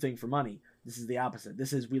and Ted thing for money. This is the opposite.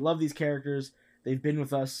 This is, we love these characters. They've been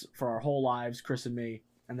with us for our whole lives, Chris and me,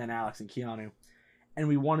 and then Alex and Keanu. And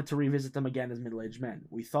we wanted to revisit them again as middle-aged men.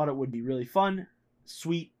 We thought it would be really fun,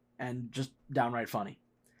 sweet, and just downright funny.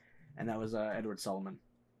 And that was Edward Sullivan.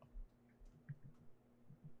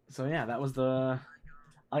 So yeah, that was the...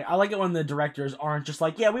 I like it when the directors aren't just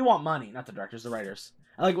like, yeah, we want money. Not the directors, the writers.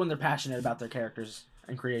 I like it when they're passionate about their characters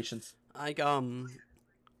and creations. Like,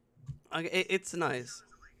 It's nice.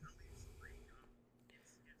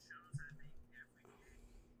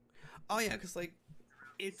 Oh yeah, because like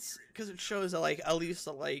it's because it shows that like at least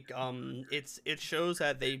like it shows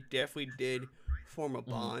that they definitely did form a Mhm.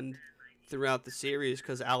 bond throughout the series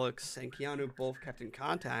because Alex and Keanu both kept in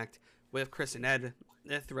contact with Chris and Ed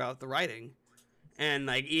throughout the writing, and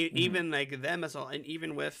like Mhm. even like them as well, and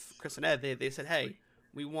even with Chris and Ed, they said, hey,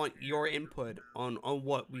 we want your input on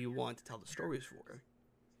what we want to tell the stories for.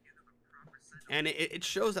 And it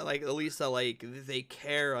shows that like at least that like they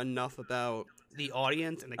care enough about the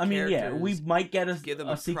audience and the I mean, yeah, we characters might get to give them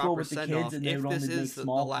a a sequel proper with the send kids, off and they if would this only make is the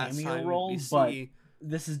small last cameo time we roles, but see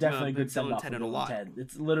this is definitely a good Bill send and off Ted for in a Bill and while. Ted.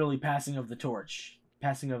 It's literally passing of the torch,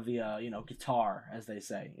 passing of the guitar, as they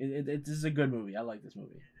say. This is a good movie. I like this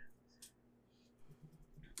movie.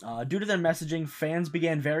 Due to their messaging, fans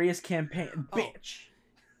began various campaigns. Oh, Bitch.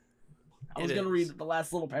 I it was gonna is. read the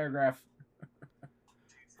last little paragraph.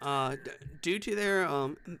 Due to their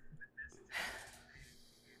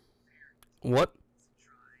what?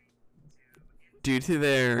 Due to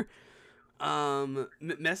their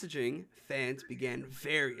messaging, fans began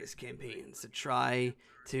various campaigns to try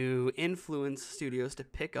to influence studios to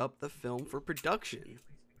pick up the film for production.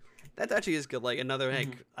 That actually is good. Like another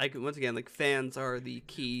like once again, like fans are the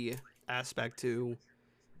key aspect to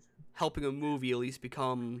helping a movie at least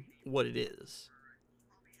become what it is.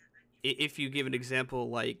 If you give an example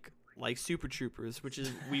like Super Troopers, which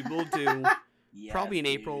is we will do Yes, probably in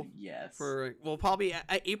dude, April yes. for well probably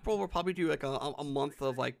at April we'll probably do like a month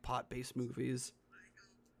of like pot based movies.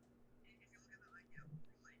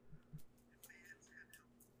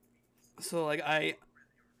 So like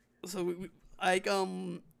like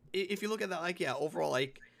if you look at that like yeah overall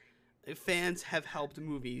like fans have helped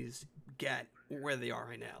movies get where they are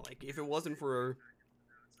right now. Like if it wasn't for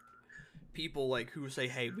people like who say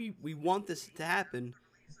hey we want this to happen,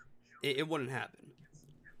 it wouldn't happen.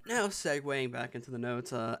 Now segueing back into the notes,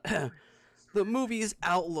 the movie's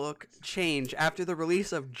outlook changed after the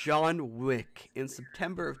release of John Wick in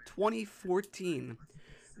September of 2014,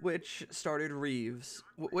 which starred Reeves.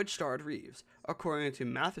 According to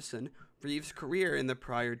Matheson, Reeves' career in the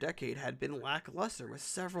prior decade had been lackluster with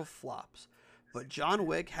several flops, but John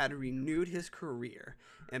Wick had renewed his career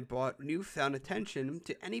and brought newfound attention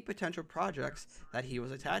to any potential projects that he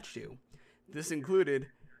was attached to. This included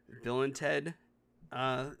Bill and Ted,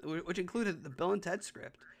 which included the Bill and Ted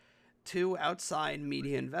script. Two outside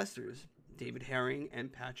media investors, David Herring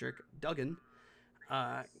and Patrick Duggan,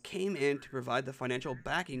 came in to provide the financial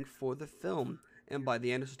backing for the film, and by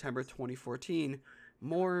the end of September 2014,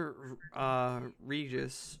 more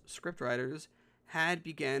Regis scriptwriters had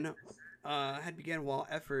begun while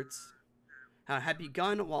efforts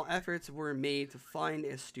were made to find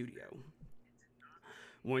a studio.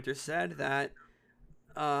 Winter said that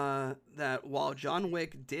while John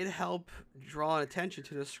Wick did help draw attention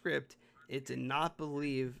to the script, it did not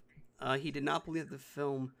believe he did not believe the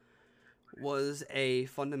film was a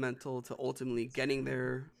fundamental to ultimately getting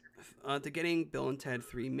Bill and Ted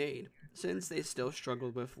 3 made, since they still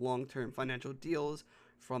struggled with long-term financial deals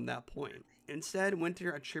from that point. Instead,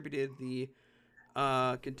 Winter attributed the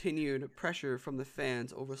continued pressure from the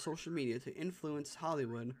fans over social media to influence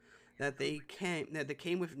Hollywood that they came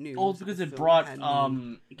with news. Oh, it's because the it film brought had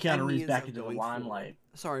Keanu Reeves means back of into the going limelight. forward.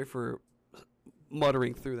 Sorry for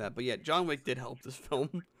muttering through that, but yeah, John Wick did help this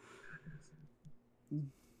film.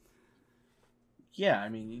 Yeah, I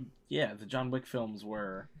mean, yeah, the John Wick films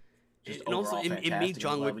were just And also, overall it made fantastic.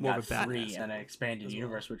 John Well, Wick we more got of a badass three and an expanded as well.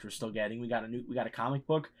 universe, which we're still getting. We got a comic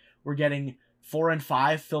book. We're getting 4 and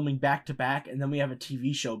 5 filming back to back, and then we have a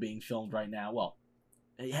TV show being filmed right now. Well,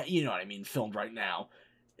 you know what I mean, filmed right now.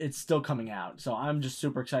 It's still coming out, so I'm just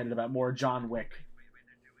super excited about more John Wick.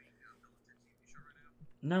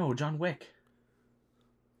 No, John Wick.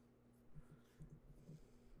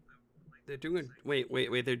 They're doing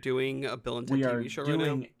they're doing a Bill and Ted TV show right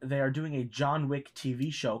now. They are doing a John Wick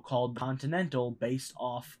TV show called Continental, based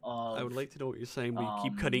off of. I would like to know what you're saying, but you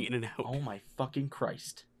keep cutting in and out. Oh my fucking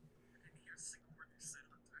Christ!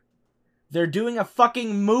 They're doing a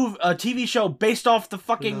fucking a TV show based off the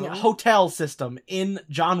fucking hotel system in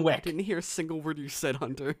John Wick. I didn't hear a single word you said,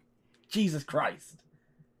 Hunter. Jesus Christ!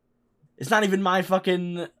 It's not even my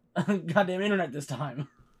fucking goddamn internet this time.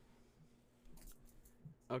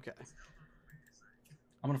 Okay.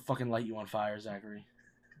 I'm gonna fucking light you on fire, Zachary.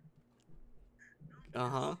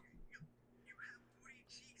 Uh-huh.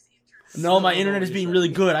 No, my internet is being really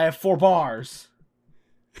good. I have 4 bars.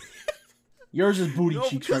 Yours is booty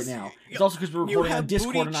cheeks right now. It's also because we're recording on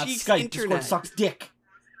Discord and not Skype. Internet. Discord sucks dick.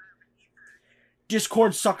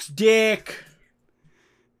 Discord sucks dick.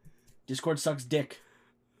 Discord sucks dick.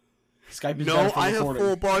 Skype is No, better for I have recording.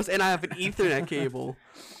 full bars and I have an Ethernet cable.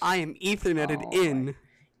 I am Ethernetted All in. right.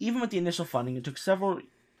 Even with the initial funding, it took several.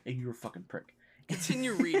 You're a fucking prick.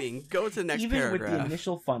 Continue reading. Go to the next Even paragraph. with the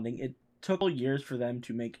initial funding, it took years for them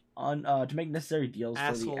to make necessary deals for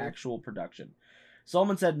Asshole. the actual production.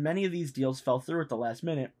 Sullivan said many of these deals fell through at the last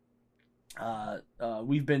minute.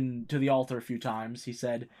 We've been to the altar a few times. He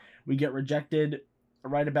said, we get rejected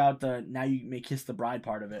right about the now you may kiss the bride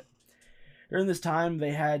part of it. During this time,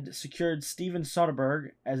 they had secured Steven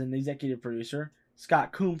Soderbergh as an executive producer,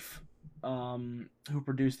 Scott Kumpf, who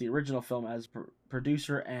produced the original film, as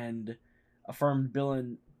producer, and affirmed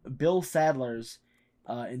Bill Sadler's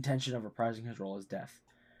intention of reprising his role as Death.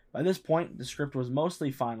 By this point, the script was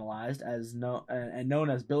mostly finalized and known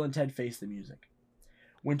as Bill and Ted Face the Music.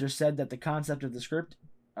 Winter said that the concept of the script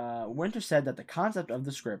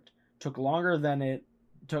took longer than it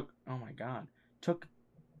took. Oh my God, took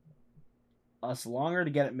us longer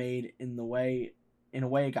to get it made. In a way,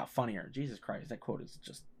 it got funnier. Jesus Christ, that quote is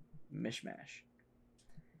just mishmash.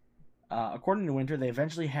 According to Winter, they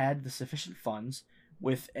eventually had the sufficient funds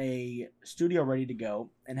with a studio ready to go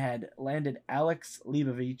and had landed Alex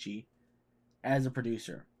Libovici as a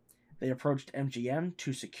producer. They approached MGM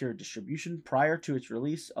to secure distribution prior to its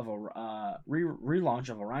release of a relaunch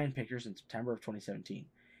of Orion Pictures in September of 2017.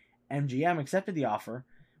 MGM accepted the offer,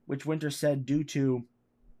 which Winter said due to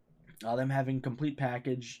them having a complete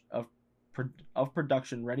package of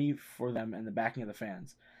production ready for them and the backing of the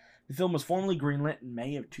fans. The film was formally greenlit in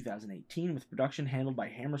May of 2018, with production handled by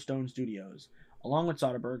Hammerstone Studios. Along with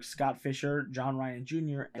Soderbergh, Scott Fisher, John Ryan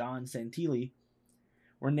Jr., and Don Santilli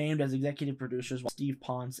were named as executive producers, while Steve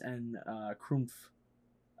Ponce and Krumpf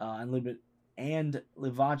and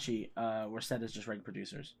Livachi were set as just regular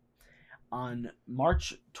producers. On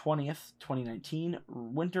March 20th, 2019,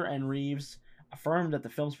 Winter and Reeves affirmed that the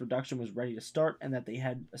film's production was ready to start and that they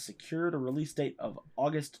had secured a release date of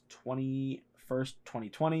August 21st,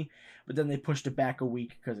 2020, but then they pushed it back a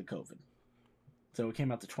week because of COVID. So it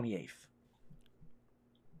came out the 28th.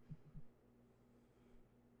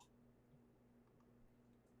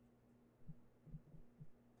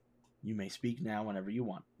 You may speak now whenever you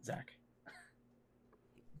want, Zach.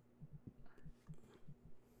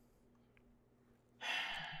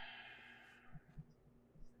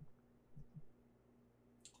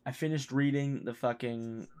 I finished reading the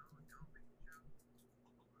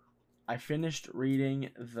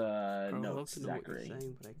notes, Zachary.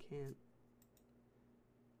 Saying, but I can't.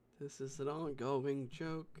 This is an ongoing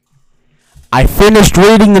joke. I finished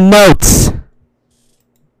reading the notes.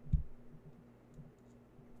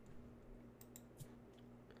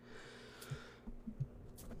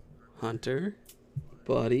 Hunter,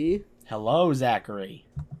 buddy. Hello, Zachary.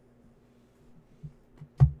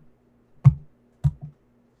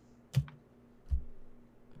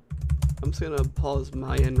 I'm just gonna pause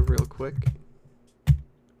my end real quick.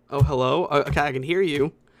 Oh, hello? Okay, I can hear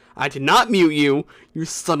you. I did not mute you, you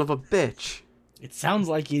son of a bitch. It sounds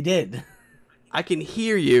like you did. I can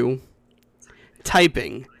hear you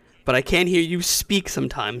typing, but I can't hear you speak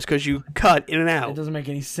sometimes because you cut in and It out. doesn't make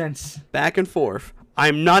any sense. Back and forth.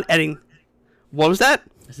 I'm not editing. What was that?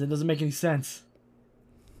 I said it doesn't make any sense.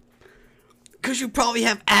 Because you probably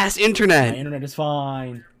have ass My internet. internet is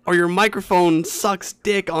fine. Or your microphone sucks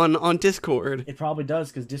dick on Discord. It probably does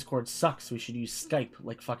because Discord sucks. We should use Skype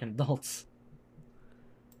like fucking adults.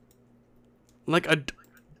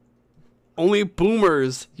 Only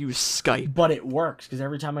boomers use Skype. But it works because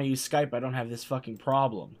every time I use Skype, I don't have this fucking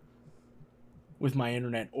problem with my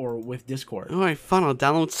internet or with Discord. Alright, fun. I'll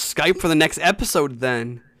download Skype for the next episode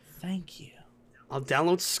then. Thank you. I'll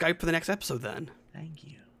download Skype for the next episode then. Thank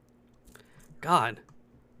you. God.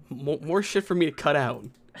 More shit for me to cut out.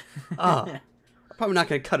 I'm probably not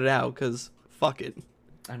going to cut it out because fuck it.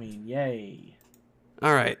 I mean, yay.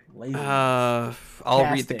 Alright. Lazy. I'll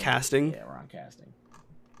read the casting. Yeah, we're on casting.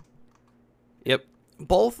 Yep.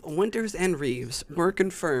 Both Winters and Reeves were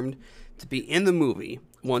confirmed to be in the movie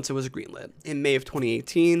once it was greenlit. In May of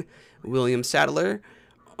 2018, William Sadler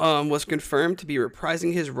was confirmed to be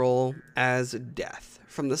reprising his role as Death.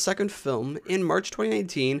 From the second film, in March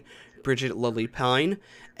 2019, Bridget Ludley Pine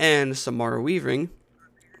and Samara Weaving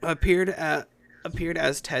appeared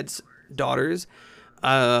as Ted's daughters,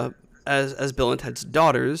 as Bill and Ted's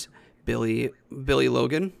daughters, Billy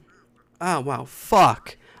Logan. Ah, wow,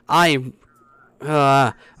 fuck.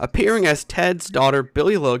 Appearing as Ted's daughter,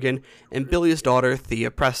 Billy Logan, and Billy's daughter, Thea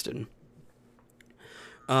Preston,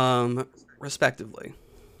 respectively.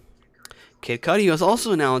 Kid Cudi was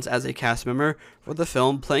also announced as a cast member for the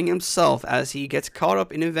film, playing himself as he gets caught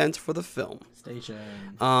up in events for the film. Station.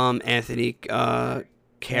 Anthony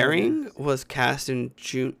Carring was cast in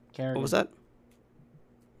June. Kerrigan. What was that?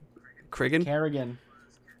 Kerrigan Kerrigan.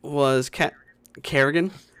 was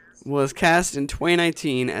Kerrigan was cast in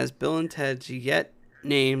 2019 as Bill and Ted's yet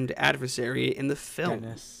named adversary in the film.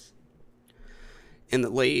 Goodness. In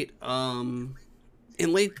late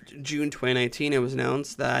June 2019, it was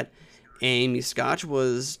announced that Amy Scotch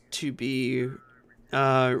was to be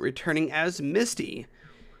returning as Misty,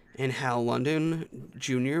 and Hal London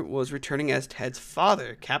Jr. was returning as Ted's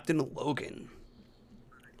father, Captain Logan.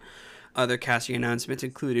 Other casting announcements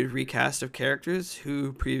included recast of characters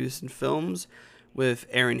who previous in films, with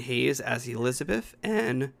Erin Hayes as Elizabeth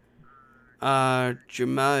and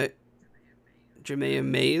Jemea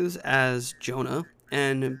Mays as Jonah,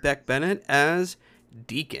 and Beck Bennett as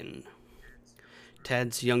Deacon,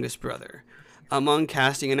 Ted's youngest brother. Among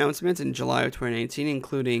casting announcements in July of 2019,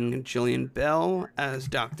 including Jillian Bell as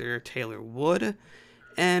Dr. Taylor Wood,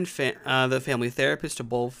 and the family therapist to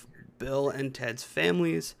both Bill and Ted's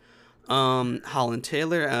families, Holland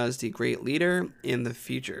Taylor as the Great Leader in the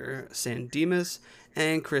future, San Dimas,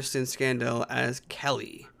 and Kristen Scandell as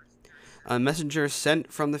Kelly, a messenger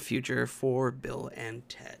sent from the future for Bill and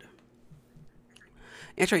Ted.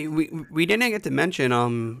 That's right. We didn't get to mention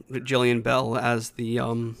Jillian Bell as the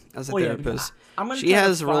therapist. I'm gonna She try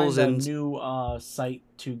has to roles find in a new site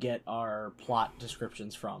to get our plot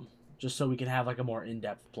descriptions from, just so we can have like a more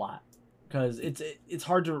in-depth plot. Because it's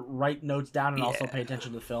hard to write notes down and also pay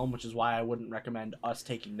attention to the film, which is why I wouldn't recommend us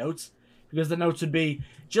taking notes, because the notes would be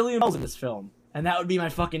Jillian Bell's in this film, and that would be my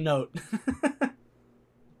fucking note.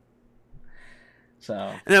 So.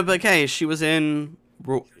 And they'll be like, hey, she was in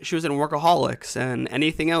Workaholics and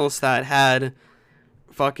anything else that had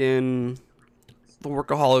fucking the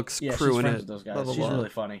Workaholics crew in it. With those guys. Blah, blah, She's blah. really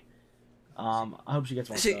funny. I hope she gets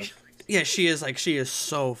one of those. Yeah, she is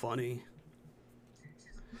so funny.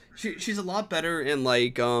 She's a lot better in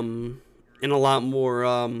in a lot more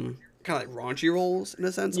kind of like raunchy roles in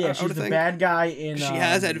a sense. Yeah, I she's would the think. bad guy in. She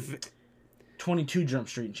has had 22 Jump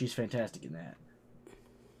Street, and she's fantastic in that.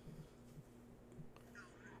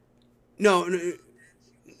 No,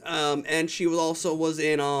 and she was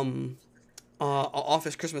in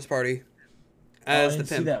Office Christmas Party as I the didn't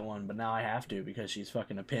see pimp. that one, but now I have to because she's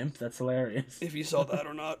fucking a pimp. That's hilarious. If you saw that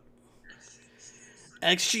or not.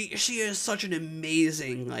 And she is such an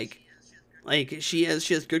amazing she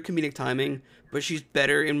has good comedic timing, but she's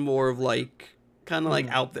better in more of kind of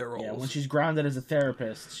out there roles. Yeah, when she's grounded as a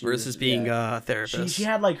therapist versus being a therapist. She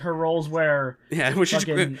had her roles where when she's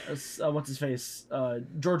fucking, what's his face,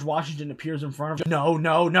 George Washington appears in front of her. No,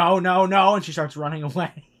 no, no, no, no, and she starts running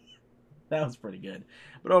away. That was pretty good.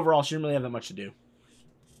 But overall, she didn't really have that much to do.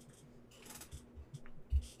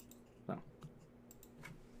 So.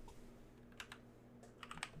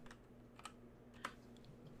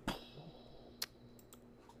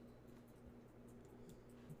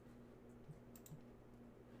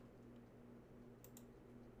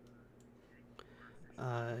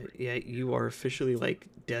 Yeah, you are officially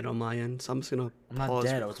dead on my end, so I'm just gonna I'm not pause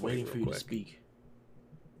dead. I was recording waiting for real you to quick. speak.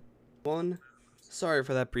 Sorry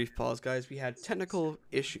for that brief pause, guys. We had technical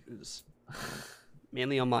issues,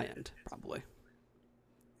 mainly on my end, probably.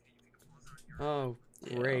 Oh,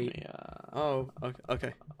 great. Oh,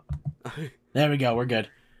 okay. There we go. We're good.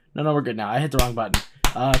 No, we're good now. I hit the wrong button.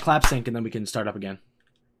 Clap sync, and then we can start up again.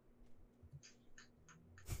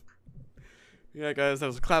 Yeah, guys, that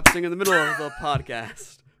was a clap sing in the middle of the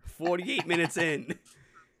podcast. 48 minutes in.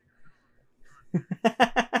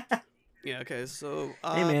 Yeah, okay, so...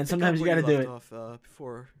 Hey, man, pick sometimes up you where gotta do left off,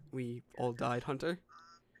 before we all died, Hunter.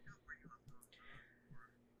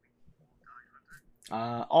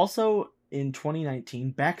 Also, in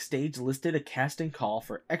 2019, Backstage listed a casting call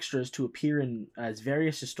for extras to appear in as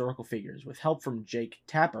various historical figures, with help from Jake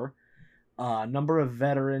Tapper. A number of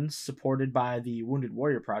veterans supported by the Wounded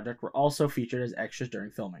Warrior Project were also featured as extras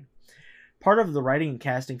during filming. Part of the writing and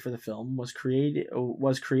casting for the film was creating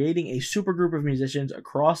a supergroup of musicians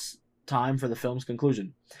across time for the film's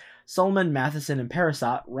conclusion. Solomon Matheson and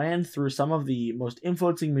Parasot ran through some of the most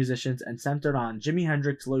influencing musicians and centered on Jimi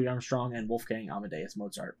Hendrix, Louis Armstrong, and Wolfgang Amadeus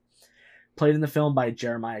Mozart. Played in the film by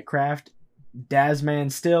Jeremiah Kraft,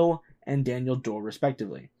 Dazman Still, and Daniel Dorr,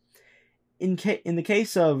 respectively. In the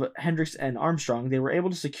case of Hendrix and Armstrong, they were able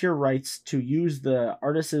to secure rights to use the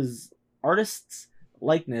artist's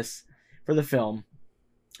likeness for the film,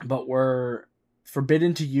 but were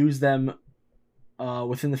forbidden to use them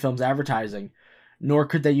within the film's advertising, nor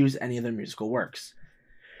could they use any of their musical works.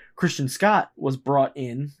 Christian Scott was brought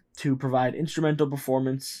in to provide instrumental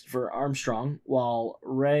performance for Armstrong, while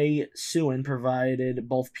Ray Suen provided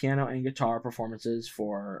both piano and guitar performances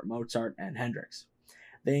for Mozart and Hendrix.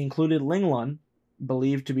 They included Ling Lun,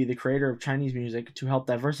 believed to be the creator of Chinese music, to help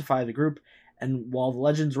diversify the group. And while the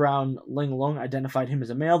legends around Ling Long identified him as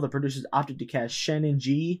a male, the producers opted to cast Shannon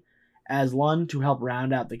G as Lun to help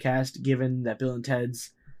round out the cast, given that Bill and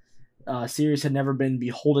Ted's series had never been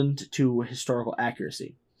beholden to historical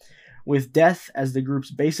accuracy. With Death as the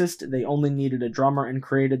group's bassist, they only needed a drummer and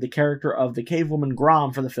created the character of the cave woman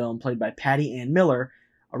Grom for the film, played by Patty Ann Miller,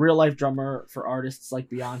 a real-life drummer for artists like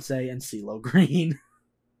Beyonce and CeeLo Green.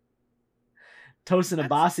 Tosin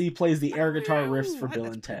Abasi plays the air guitar riffs for Bill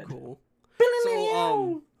and Ted. Cool.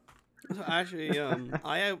 So actually,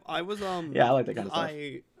 I was yeah, I like that kind of stuff.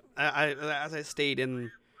 I as I stated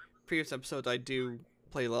in previous episodes, I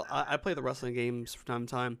play the wrestling games from time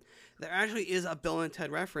to time. There actually is a Bill and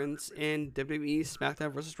Ted reference in WWE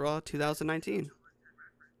SmackDown vs. Raw 2019.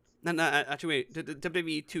 No, actually, wait,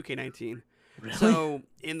 WWE 2K19. Really? So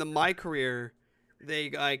in My Career, they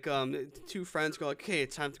like two friends go like, "Okay,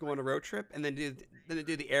 it's time to go on a road trip," and then they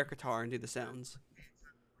do the air guitar and do the sounds.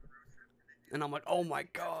 And I'm like, "Oh my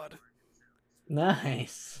god!"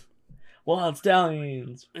 Nice. Wild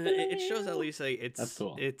Stallions. And it shows at least like it's That's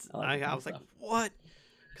cool. It's I was like, what?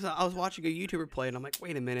 Because I was watching a YouTuber play, and I'm like,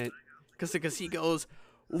 wait a minute, because he goes,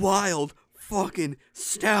 "Wild fucking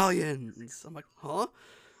Stallions." I'm like, huh?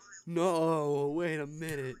 No, wait a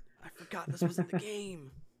minute. I forgot this was in the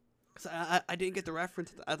game. Because I didn't get the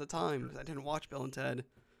reference at the time, because I didn't watch Bill and Ted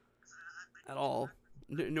at all.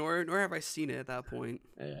 Nor have I seen it at that point.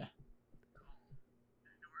 Yeah.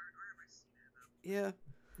 Yeah.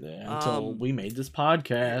 Yeah, until we made this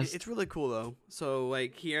podcast. It's really cool though. So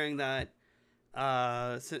like hearing that,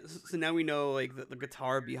 so now we know like the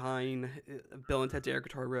guitar behind Bill and Ted's air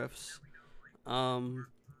guitar riffs.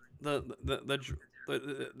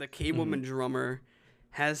 The Cave Woman drummer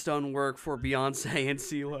has done work for Beyonce and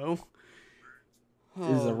CeeLo.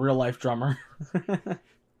 Is a real life drummer.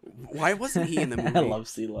 Why wasn't he in the movie? I love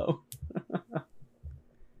CeeLo.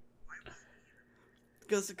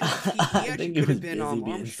 Because he actually could have been on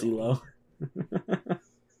being Armstrong.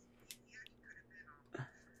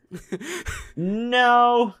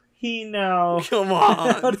 No. Come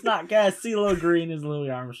on. Let's not cast CeeLo Green as Louis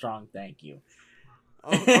Armstrong. Thank you.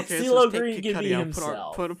 Oh, okay, CeeLo so Green can be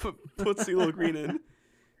himself. Put CeeLo Green in.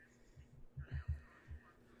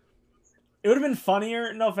 It would have been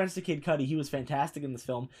funnier. No offense to Kid Cudi, he was fantastic in this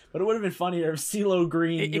film, but it would have been funnier if CeeLo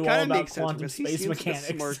Green knew all about quantum space mechanics.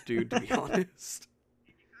 Like a smart dude, to be honest.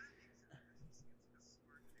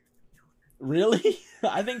 Really?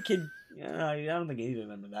 I think I don't think either of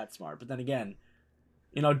them are that smart. But then again,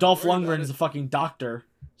 Dolph Lundgren is a fucking doctor,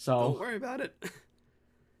 so don't worry about it.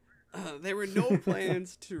 There were no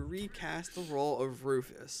plans to recast the role of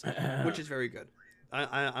Rufus, which is very good.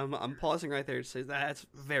 I'm pausing right there to say that's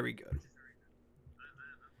very good.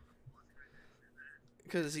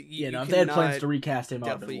 Because if they had plans to recast him,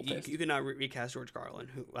 definitely you cannot recast George Carlin,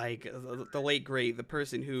 who the late great, the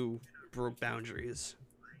person who broke boundaries.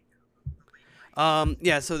 So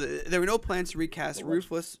there were no plans to recast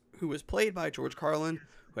Rufus, who was played by George Carlin,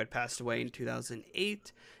 who had passed away in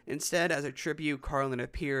 2008. Instead, as a tribute, Carlin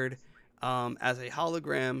appeared as a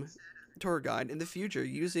hologram tour guide in the future,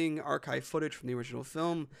 using archive footage from the original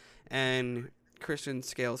film, and Kristen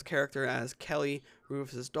Scale's character as Kelly,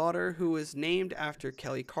 Rufus' daughter, who was named after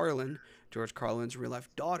Kelly Carlin, George Carlin's real-life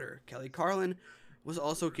daughter. Kelly Carlin was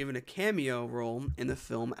also given a cameo role in the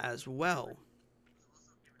film as well.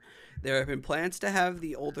 There have been plans to have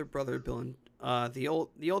the older brother Bill and the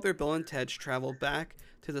older Bill and Ted travel back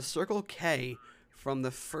to the Circle K from the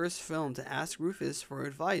first film to ask Rufus for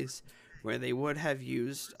advice, where they would have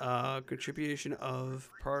used contribution of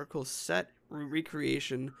particle set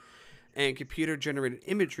recreation and computer-generated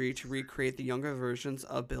imagery to recreate the younger versions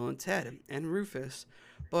of Bill and Ted and Rufus,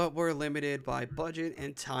 but were limited by budget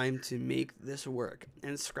and time to make this work,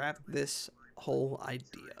 and scrapped this whole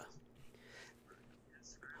idea.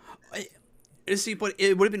 See, but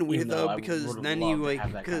it would have been weird though, because then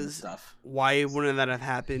why wouldn't that have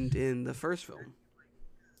happened in the first film?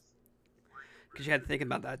 Because you had to think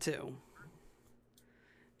about that too.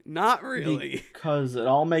 Not really, because it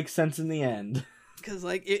all makes sense in the end. Because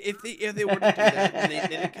like if they were to do that,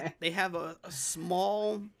 and they have a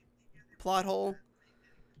small plot hole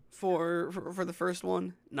for the first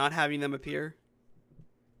one, not having them appear.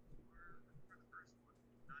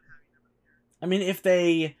 I mean, if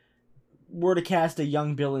they were to cast a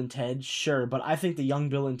young Bill and Ted, sure, but I think the young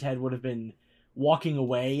Bill and Ted would have been walking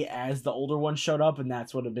away as the older one showed up, and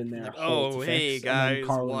that's would have been their whole to hey fix. guys,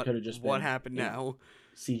 Carlin could have just what happened now?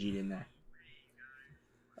 CG'd in there.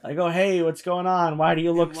 I go, hey, what's going on? Why do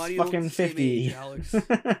you look fucking 50? Age, Alex?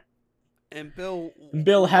 And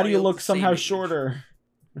Bill, how do you look somehow shorter?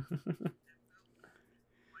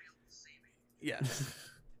 Yes.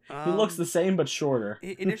 He looks the same but shorter.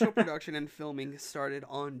 Initial production and filming started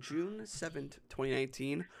on June 7th,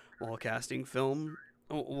 2019, while casting filming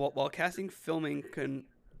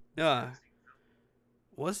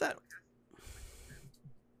what's that?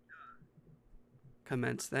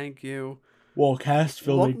 Commence, thank you. Well, cast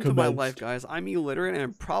filming Welcome to my commenced. life, guys. I'm illiterate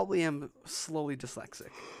and probably am slowly dyslexic.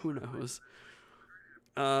 Who knows?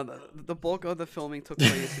 The bulk of the filming took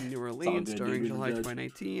place in New Orleans good, during dude, July good.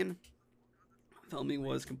 2019. Filming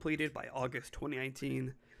was completed by August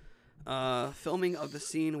 2019. Filming of the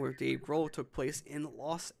scene where Dave Grohl took place in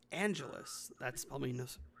Los Angeles. That's probably no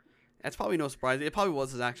surprise. It probably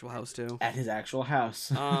was his actual house too. At his actual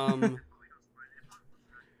house.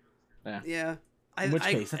 Yeah. In which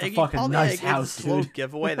case, that's a you fucking probably, nice it's a house, slow dude.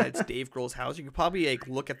 giveaway that it's Dave Grohl's house. You could probably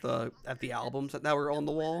look at the albums that were on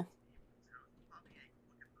the wall.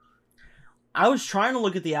 I was trying to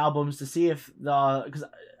look at the albums to see if because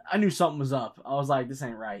I knew something was up. I was like, this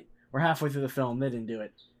ain't right. We're halfway through the film. They didn't do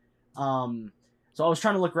it. So I was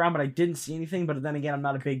trying to look around, but I didn't see anything. But then again, I'm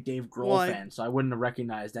not a big Dave Grohl fan, so I wouldn't have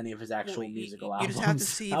recognized any of his actual musical You albums. just have to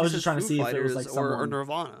see. I was if just trying to it's see Foo if it was like Fighters or someone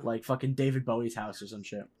Nirvana. like fucking David Bowie's house or some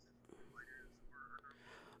shit.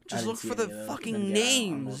 Just look for the the fucking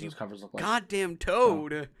names. You covers look like. goddamn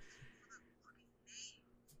toad.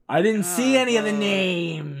 I didn't see any of the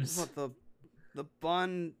names. What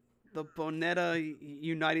the Bonetta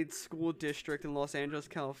United School District in Los Angeles,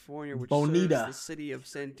 California, which serves the city of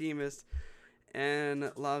San Dimas,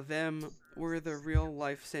 and La Vem, where the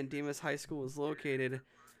real-life San Dimas High School is located,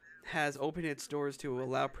 has opened its doors to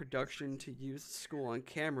allow production to use the school on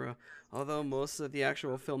camera, although most of the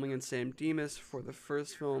actual filming in San Dimas for the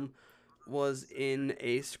first film was in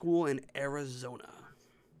a school in Arizona.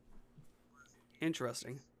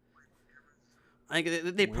 Interesting.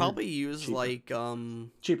 They probably use Cheaper. like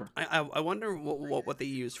Cheaper. I wonder what they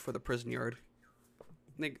used for the prison yard.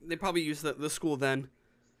 They probably used the school then.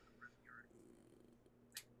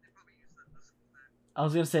 I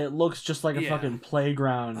was gonna say it looks just like a Yeah. fucking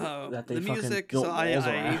playground that they the fucking music. built So walls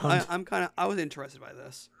around. I was interested by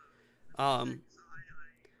this.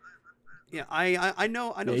 Yeah, I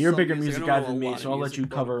know. Yeah, you're a some bigger music. music I guy don't know than a me, lot of so I'll let music, you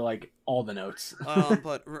but- cover like all the notes.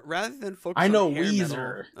 But rather than focus I know on hair metal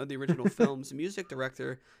Weezer. of the original film's music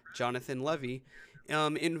director Jonathan Levy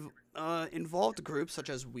involved groups such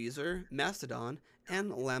as Weezer, Mastodon,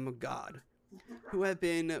 and Lamb of God, who have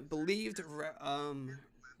been believed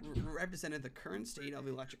represented the current state of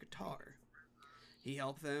electric guitar. He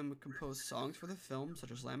helped them compose songs for the film, such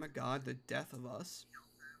as Lamb of God, The Death of Us,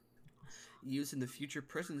 used in the future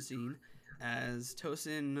prison scene as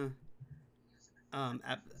Tosin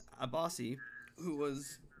Abasi, who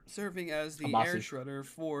was serving as the air shredder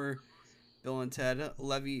for Bill and Ted.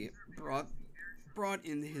 Levy brought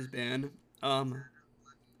in his band,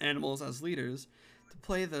 Animals as leaders, to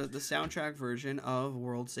play the soundtrack version of the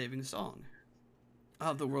World Saving Song.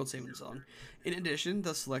 In addition,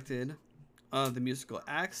 the selected the musical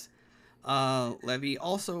acts, Levy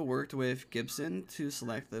also worked with Gibson to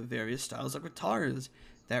select the various styles of guitars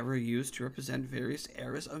that were used to represent various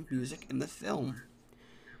eras of music in the film.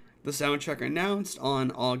 The soundtrack announced on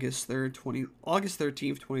August 13th,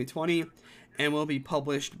 2020, and will be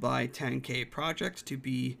published by 10K Project to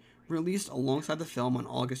be released alongside the film on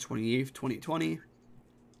August 28th, 2020.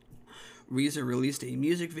 Weezer released a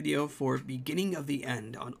music video for Beginning of the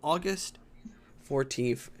End on August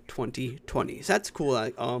 14th, 2020. So that's cool.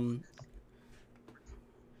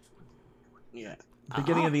 Yeah.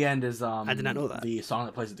 Beginning of the End is I did not know that. The song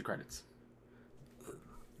that plays at the credits.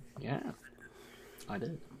 Yeah. I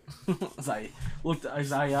did. Right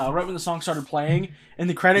when the song started playing in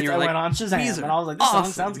the credits, I went on Shazam, Weezer. and I was like, "This song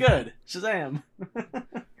sounds good." Shazam.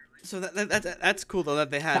 So that's cool though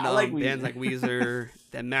that they had I like bands Weezer. like Weezer,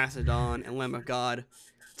 then Mastodon, and Lamb of God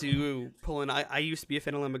to pull in. I used to be a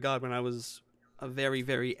fan of Lamb of God when I was a very,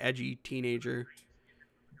 very edgy teenager.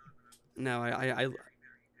 No,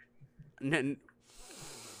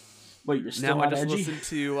 Wait, you're still now I not just edgy? listen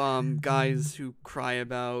to guys who cry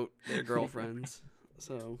about their girlfriends.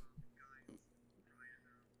 So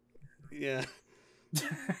yeah,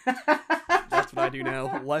 that's what I do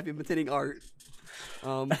now. Life imitating art.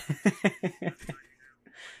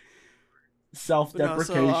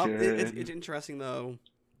 Self-deprecation. It's interesting though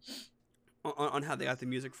on how they got the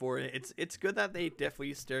music for it. It's good that they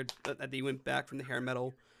definitely that they went back from the hair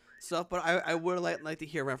metal stuff, but I would like to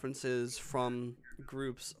hear references from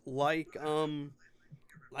groups like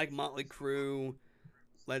Motley Crue,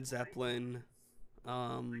 Led Zeppelin,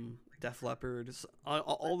 Def Leppard,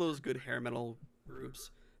 all those good hair metal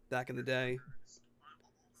groups back in the day.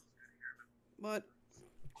 But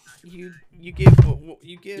you give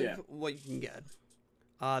Yeah. what you can get.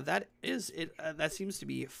 That is it. That seems to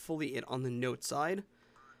be fully it on the note side.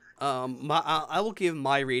 I will give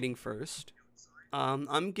my rating first.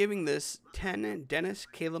 I'm giving this 10 Dennis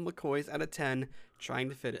Caleb McCoys out of 10 trying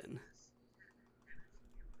to fit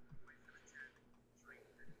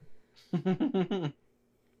in.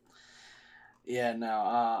 Yeah,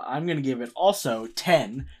 no, I'm gonna give it also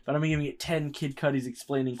 10, but I'm giving it 10 Kid Cudi's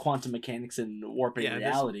explaining quantum mechanics and warping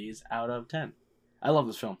realities out of 10. I love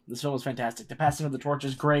this film. This film is fantastic. The passing of the torch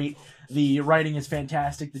is great. The writing is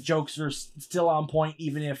fantastic. The jokes are still on point,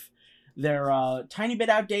 even if they're a tiny bit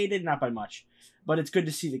outdated, not by much. But it's good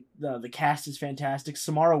to see the cast is fantastic.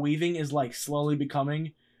 Samara Weaving is like slowly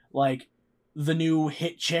becoming like the new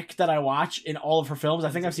hit chick that I watch in all of her films. I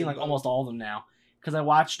think I've seen like almost all of them now because I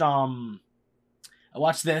watched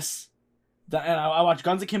this, and I watched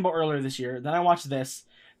Guns Akimbo earlier this year. Then I watched this.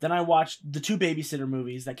 Then I watched the 2 Babysitter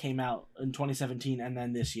movies that came out in 2017 and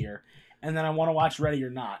then this year. And then I want to watch Ready or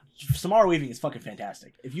Not. Samara Weaving is fucking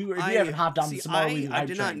fantastic. If you haven't hopped on the Samara Weaving hype I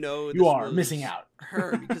did not train, know you are missing out.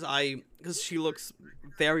 Her because she looks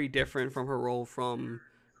very different from her role from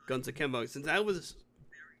Guns Akimbo. Since I was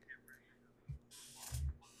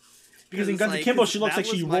because in Guns Akimbo she looks like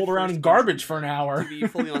she rolled around in garbage for an hour. To be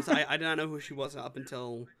fully honest, I did not know who she was up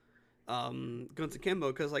until Guns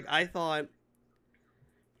Akimbo because like I thought.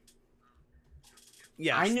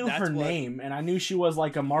 Yes, I knew her name, and I knew she was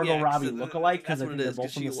like a Margot Robbie lookalike because I think they're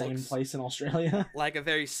both from the same place in Australia. Like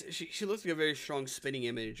she looks like a very strong spitting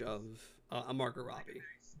image of a Margot Robbie.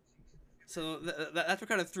 So that's what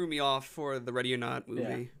kind of threw me off for the Ready or Not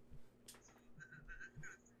movie.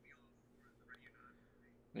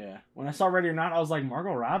 Yeah. When I saw Ready or Not, I was like,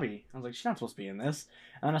 Margot Robbie. I was like, she's not supposed to be in this.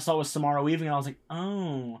 And then I saw it with Samara Weaving, and I was like,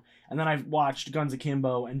 oh. And then I watched Guns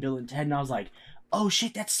Akimbo and Bill and Ted, and I was like, oh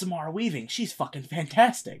shit, that's Samara Weaving. She's fucking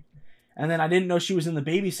fantastic. And then I didn't know she was in the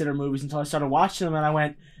Babysitter movies until I started watching them, and I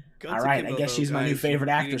went, all right, I guess she's my new favorite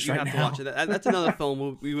actress right now. Watch it. That's another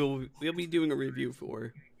film we'll be doing a review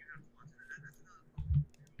for.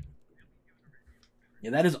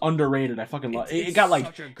 Yeah, that is underrated. I fucking love it. It got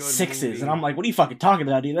like 6s, and I'm like, what are you fucking talking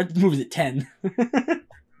about, dude? That movie's at 10.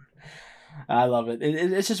 I love it.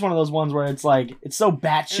 It's just one of those ones where it's like it's so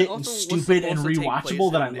batshit and stupid and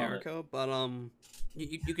rewatchable that I love it. But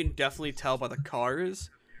you can definitely tell by the cars,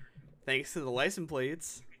 thanks to the license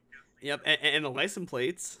plates. Yep, and the license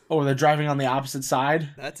plates. Oh, they're driving on the opposite side.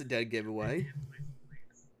 That's a dead giveaway.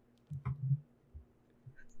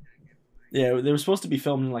 Yeah, they were supposed to be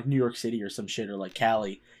filmed in like New York City or some shit, or like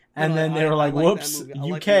Cali. And then they were like, whoops,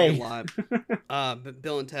 UK. But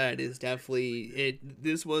Bill and Ted is definitely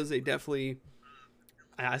this was a definitely.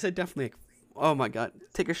 I said definitely. Oh my god!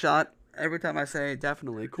 Take a shot every time I say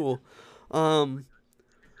definitely. Cool. So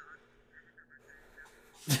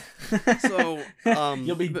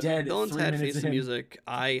you'll be dead. Bill and Ted Face the Music.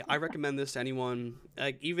 I recommend this to anyone,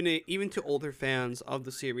 like even to older fans of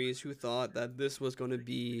the series who thought that this was going to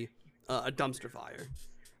be a dumpster fire.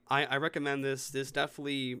 I recommend this. This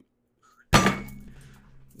definitely.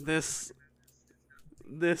 This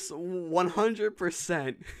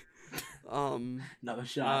 100%. Another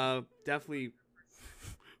shot. Definitely.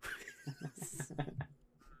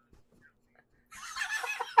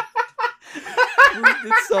 Proved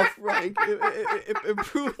itself right. It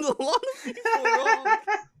proved a lot of people wrong.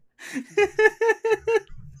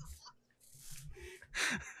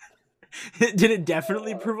 Did it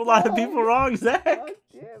definitely prove a lot of people wrong, Zach? God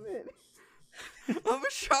damn it. I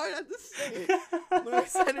was trying not to say it, but I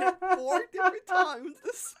said it 4 different times in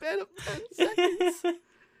the span of 10 seconds.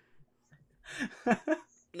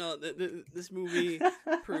 No, this movie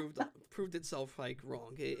proved itself like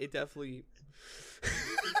wrong. It definitely.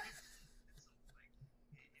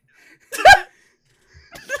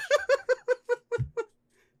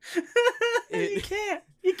 You can't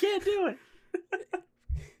do it.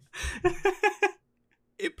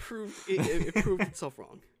 It proved itself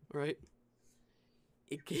wrong. All right.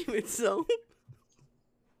 It gave itself.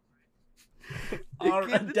 It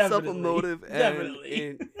gave itself a motive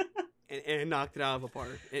and knocked it out of a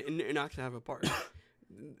park. It knocked it out of a park.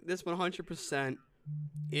 This 100%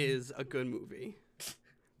 is a good movie.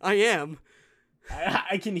 I am.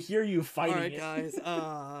 I can hear you fighting. All right, guys.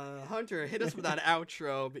 Hunter, hit us with that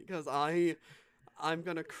outro because I'm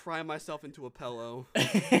gonna cry myself into a pillow.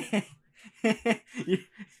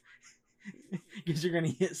 Because you're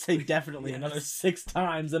gonna say definitely another 6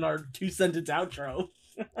 times in our 2-sentence outro.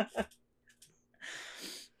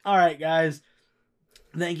 All right, guys.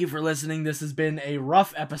 Thank you for listening. This has been a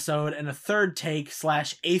rough episode and a 3rd take /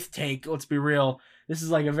 8th take. Let's be real. This is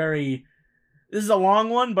like a very This is a long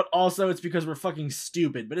one, but also it's because we're fucking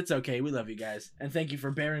stupid. But it's okay. We love you guys. And thank you for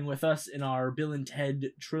bearing with us in our Bill and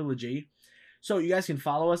Ted trilogy. So you guys can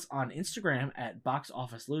follow us on Instagram at Box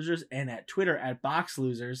Office Losers and at Twitter at Box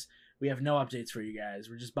Losers. We have no updates for you guys.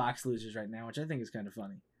 We're just Box Losers right now, which I think is kind of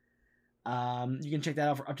funny. You can check that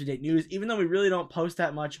out for up-to-date news, even though we really don't post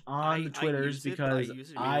that much on the Twitters because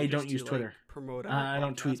I don't use Twitter. Like, promote I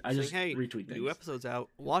don't tweet. I just saying, hey, retweet things. New episodes out.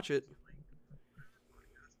 Watch it.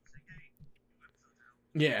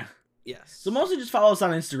 Yeah. Yes. So mostly just follow us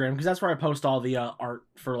on Instagram because that's where I post all the art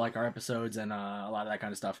for like our episodes and a lot of that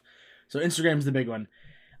kind of stuff. So Instagram's the big one.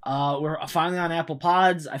 We're finally on Apple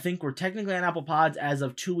Pods. I think we're technically on Apple Pods as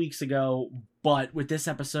of 2 weeks ago, but with this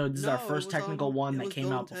episode, this is our first technical one that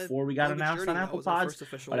came out before we got announced on Apple Pods.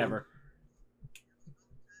 Whatever.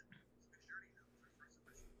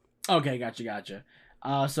 Okay, gotcha.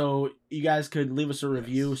 So you guys could leave us a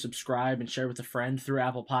review, subscribe, and share with a friend through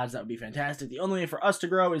Apple Pods. That would be fantastic. The only way for us to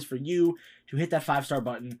grow is for you to hit that 5-star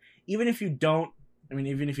button. Even if you don't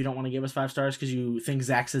want to give us 5 stars because you think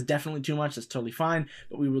Zach says definitely too much, that's totally fine.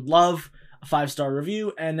 But we would love a 5-star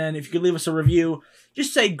review. And then if you could leave us a review,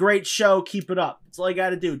 just say, great show, keep it up. That's all you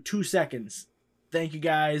got to do. 2 seconds. Thank you,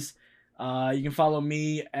 guys. You can follow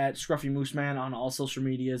me at Scruffy Mooseman on all social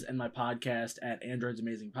medias and my podcast at Android's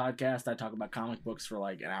Amazing Podcast. I talk about comic books for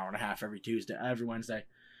like an hour and a half every Wednesday.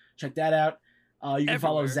 Check that out. You can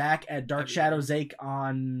follow Zach at Dark Shadow Zake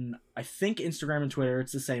on, I think, Instagram and Twitter.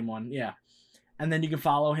 It's the same one. Yeah. And then you can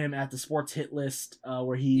follow him at the Sports Hit List,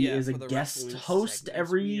 where he is a guest host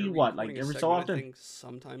every so often? I think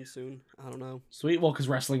sometime soon. I don't know. Sweet. Well, because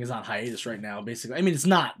wrestling is on hiatus right now, basically. I mean, it's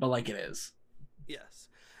not, but like it is. Yes.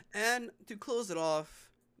 And to close it off,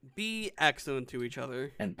 be excellent to each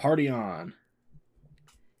other. And party on.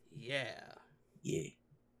 Yeah. Yeah.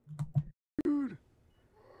 Dude,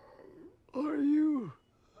 are you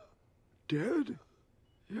dead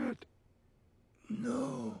yet?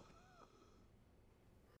 No.